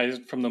looking at guys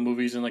from the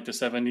movies in like the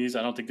 70s.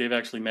 I don't think they've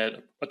actually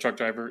met a truck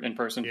driver in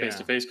person, face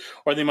to face,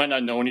 or they might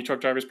not know any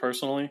truck drivers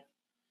personally.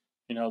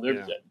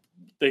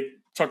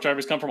 Truck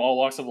drivers come from all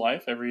walks of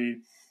life, every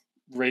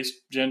race,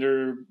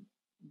 gender,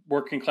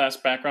 working class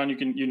background.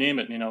 You name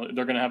it.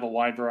 They're going to have a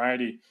wide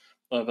variety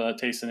of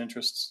tastes and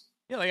interests.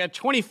 Yeah, like a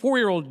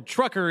 24-year-old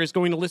trucker is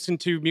going to listen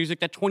to music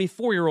that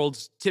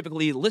 24-year-olds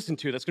typically listen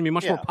to. That's going to be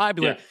much more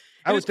popular. Yeah.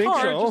 I would think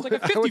so. Just like a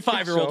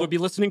 55-year-old would be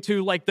listening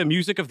to like the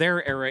music of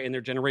their era and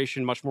their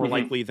generation much more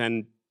likely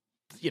than,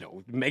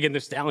 Megan Thee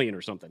Stallion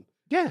or something.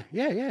 Yeah.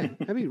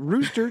 I mean,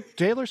 Rooster,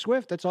 Taylor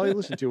Swift. That's all he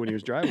listened to when he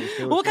was driving.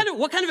 What kind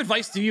of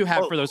advice do you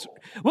have for those?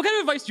 What kind of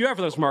advice do you have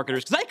for those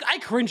marketers? Because I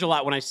cringe a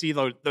lot when I see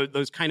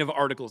those kind of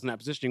articles in that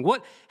positioning.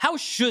 How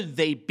should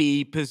they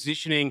be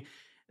positioning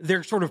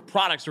their sort of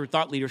products or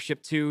thought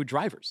leadership to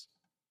drivers?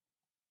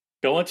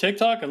 Go on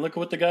TikTok and look at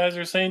what the guys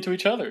are saying to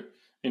each other.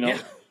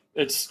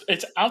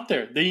 It's out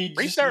there. They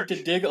just need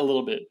to dig a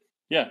little bit.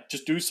 Yeah,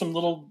 just do a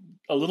little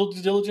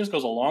due diligence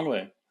goes a long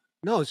way.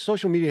 No,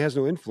 social media has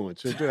no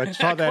influence. I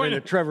saw that in a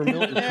Trevor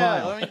Milton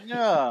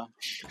trial.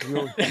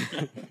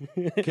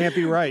 Can't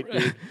be right,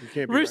 dude. You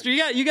can't be Rooster,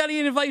 right. you got any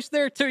advice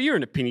there too? You're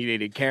an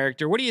opinionated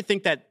character. What do you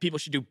think that people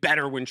should do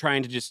better when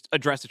trying to just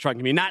address the trucking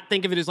community? Not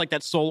think of it as like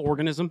that sole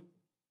organism?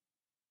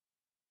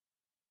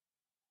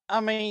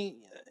 I mean,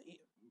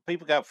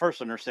 people got to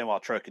first understand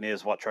what trucking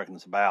is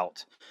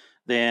about.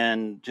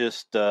 Then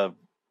just but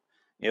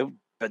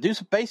do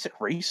some basic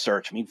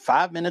research. I mean,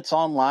 5 minutes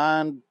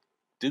online.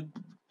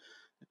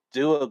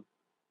 Do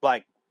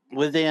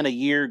within a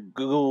year,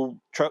 Google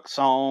truck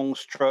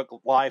songs, truck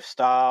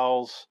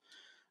lifestyles,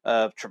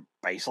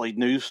 basically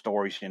news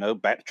stories.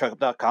 Back to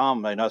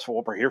truckup.com. That's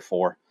what we're here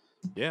for.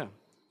 Yeah,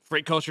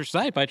 freight culture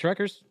site by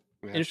truckers.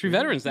 Industry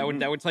veterans that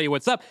would tell you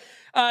what's up.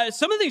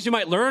 Some of the things you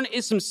might learn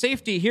is some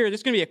safety here. This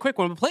is going to be a quick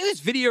one, but play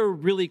this video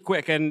really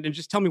quick and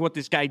just tell me what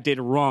this guy did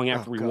wrong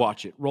after we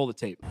watch it. Roll the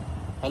tape.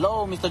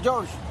 Hello, Mr.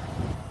 George.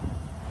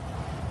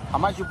 How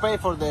much you pay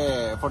for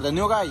the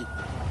new guy?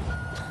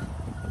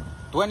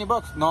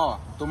 $20? No,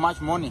 too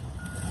much money.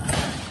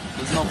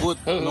 He's no good.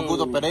 No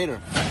good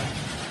operator.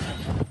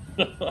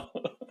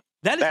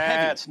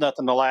 That's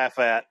nothing to laugh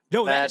at.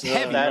 No, that's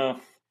heavy.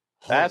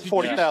 That's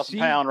 40,000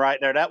 pound right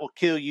there. That will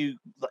kill you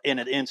in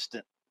an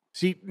instant.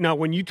 See, now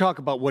when you talk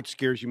about what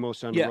scares you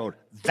most on the road,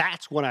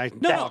 that's what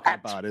I'm talking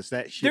about. Is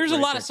that shit? There's a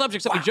lot of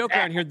subjects that we joke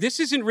around here. This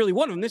isn't really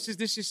one of them. This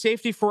is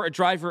safety for a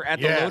driver at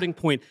the loading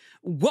point.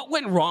 What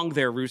went wrong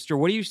there, Rooster?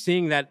 What are you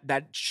seeing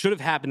that should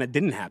have happened that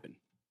didn't happen?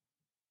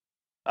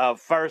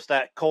 First,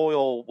 that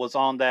coil was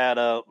on that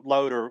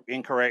loader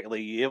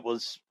incorrectly. You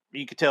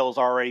could tell it was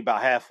already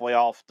about halfway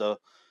off the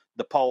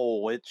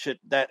pole.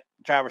 That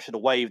driver should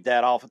have waved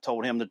that off and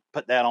told him to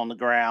put that on the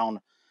ground,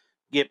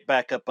 get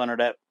back up under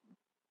that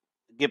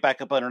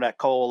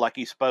coil like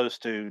he's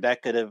supposed to.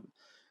 That could have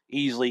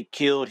easily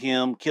killed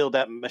him, killed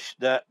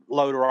that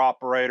loader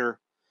operator,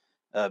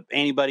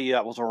 anybody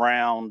that was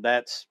around.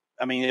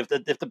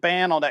 If the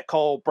band on that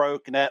coil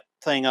broke and that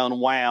thing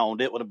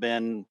unwound, it would have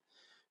been,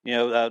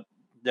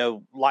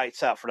 the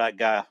lights out for that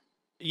guy.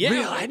 Yeah,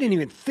 really? I didn't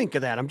even think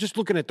of that. I'm just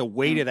looking at the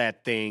weight of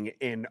that thing,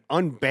 and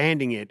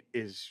unbanding it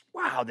is,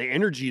 wow, the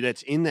energy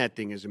that's in that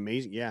thing is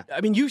amazing. Yeah.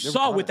 I mean, you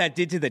saw what that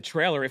did to the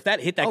trailer. If that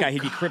hit that guy,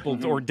 he'd be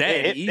crippled or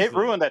dead. It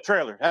ruined that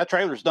trailer. That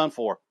trailer's done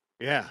for.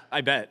 Yeah.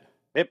 I bet.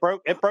 It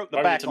broke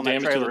the back on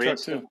that trailer.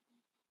 Too.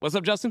 What's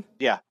up, Justin?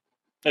 Yeah.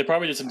 It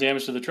probably did some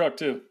damage to the truck,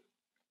 too.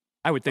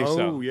 I would think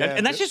so. Yeah.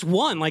 And that's just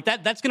one. Like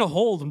that's going to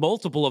hold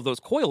multiple of those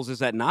coils, is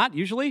that not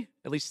usually?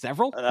 At least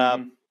several?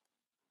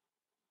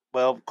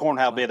 Well, according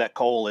to how big that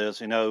coil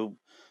is,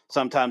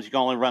 sometimes you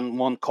can only run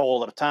one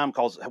coil at a time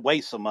because it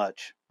weighs so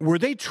much. Were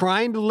they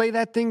trying to lay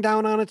that thing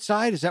down on its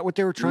side? Is that what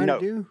they were trying to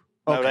do?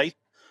 Okay.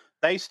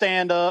 they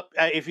stand up.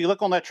 If you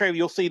look on that trailer,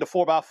 you'll see the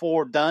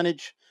 4x4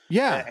 dunnage.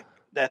 Yeah.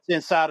 That's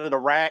inside of the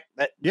rack.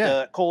 That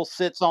the coil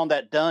sits on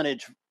that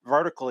dunnage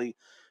vertically.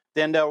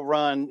 Then they'll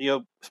run,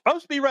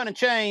 supposed to be running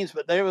chains,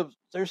 but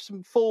there's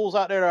some fools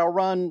out there that'll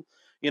run,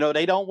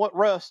 they don't want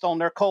rust on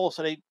their coil,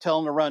 so they tell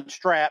them to run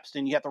straps.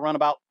 Then you have to run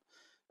about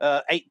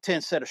 8 to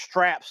 10 set of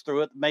straps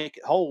through it to make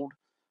it hold.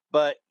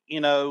 But,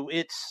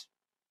 it's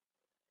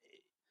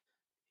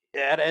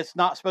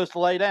not supposed to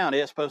lay down.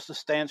 It's supposed to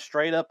stand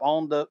straight up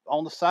on the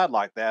side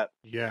like that.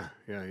 Yeah.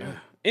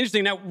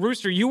 Interesting. Now,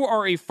 Rooster, you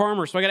are a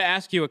farmer, so I got to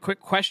ask you a quick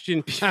question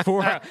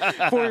before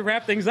we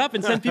wrap things up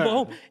and send people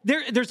home.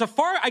 There's a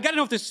farm. I got to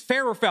know if this is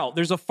fair or foul.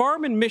 There's a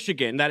farm in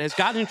Michigan that has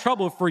gotten in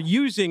trouble for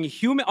using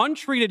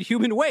untreated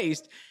human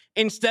waste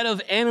instead of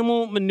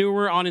animal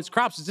manure on its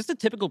crops. Is this a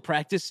typical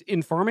practice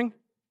in farming?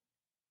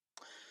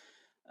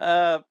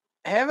 I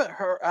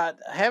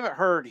haven't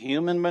heard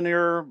human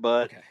manure,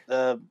 but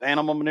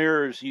animal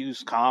manure is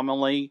used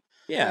commonly.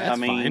 Yeah,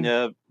 that's fine.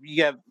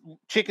 You have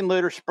chicken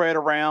litter spread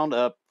around.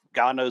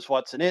 God knows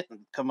what's in it,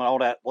 and coming all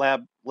that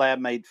lab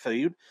made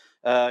food.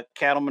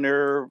 Cattle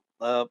manure,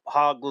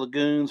 hog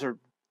lagoons are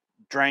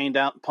drained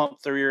out and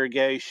pumped through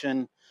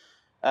irrigation.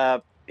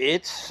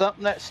 It's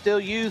something that's still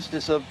used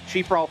as a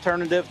cheaper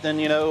alternative than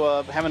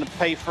having to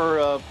pay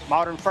for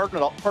modern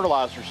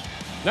fertilizers.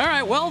 All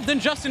right, well, then,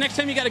 Justin, next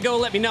time you got to go,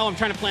 let me know. I'm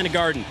trying to plant a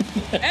garden.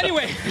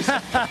 Anyway, guys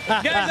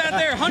out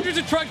there, hundreds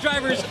of truck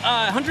drivers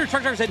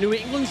at New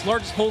England's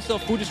largest wholesale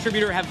food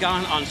distributor have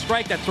gone on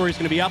strike. That story's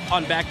going to be up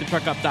on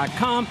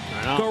backthetruckup.com.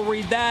 Go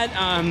read that.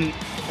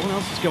 What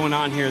else is going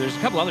on here? There's a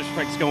couple other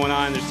strikes going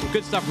on. There's some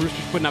good stuff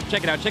Rooster's putting up.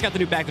 Check it out. Check out the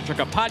new Back the Truck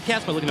Up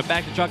podcast by looking at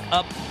Back the Truck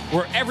Up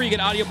wherever you get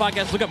audio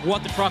podcasts. Look up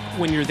What the Truck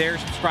when you're there.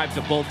 Subscribe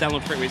to both.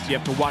 Download Freight Ways so you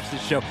have to watch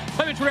this show.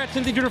 Find me on Twitter at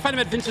Timothy Duder. Find him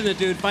at Vincent the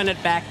Dude. Find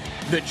it Back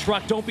the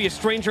Truck. Don't be a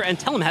stranger and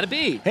tell him how to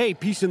be. Hey,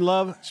 peace and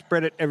love.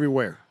 Spread it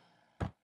everywhere.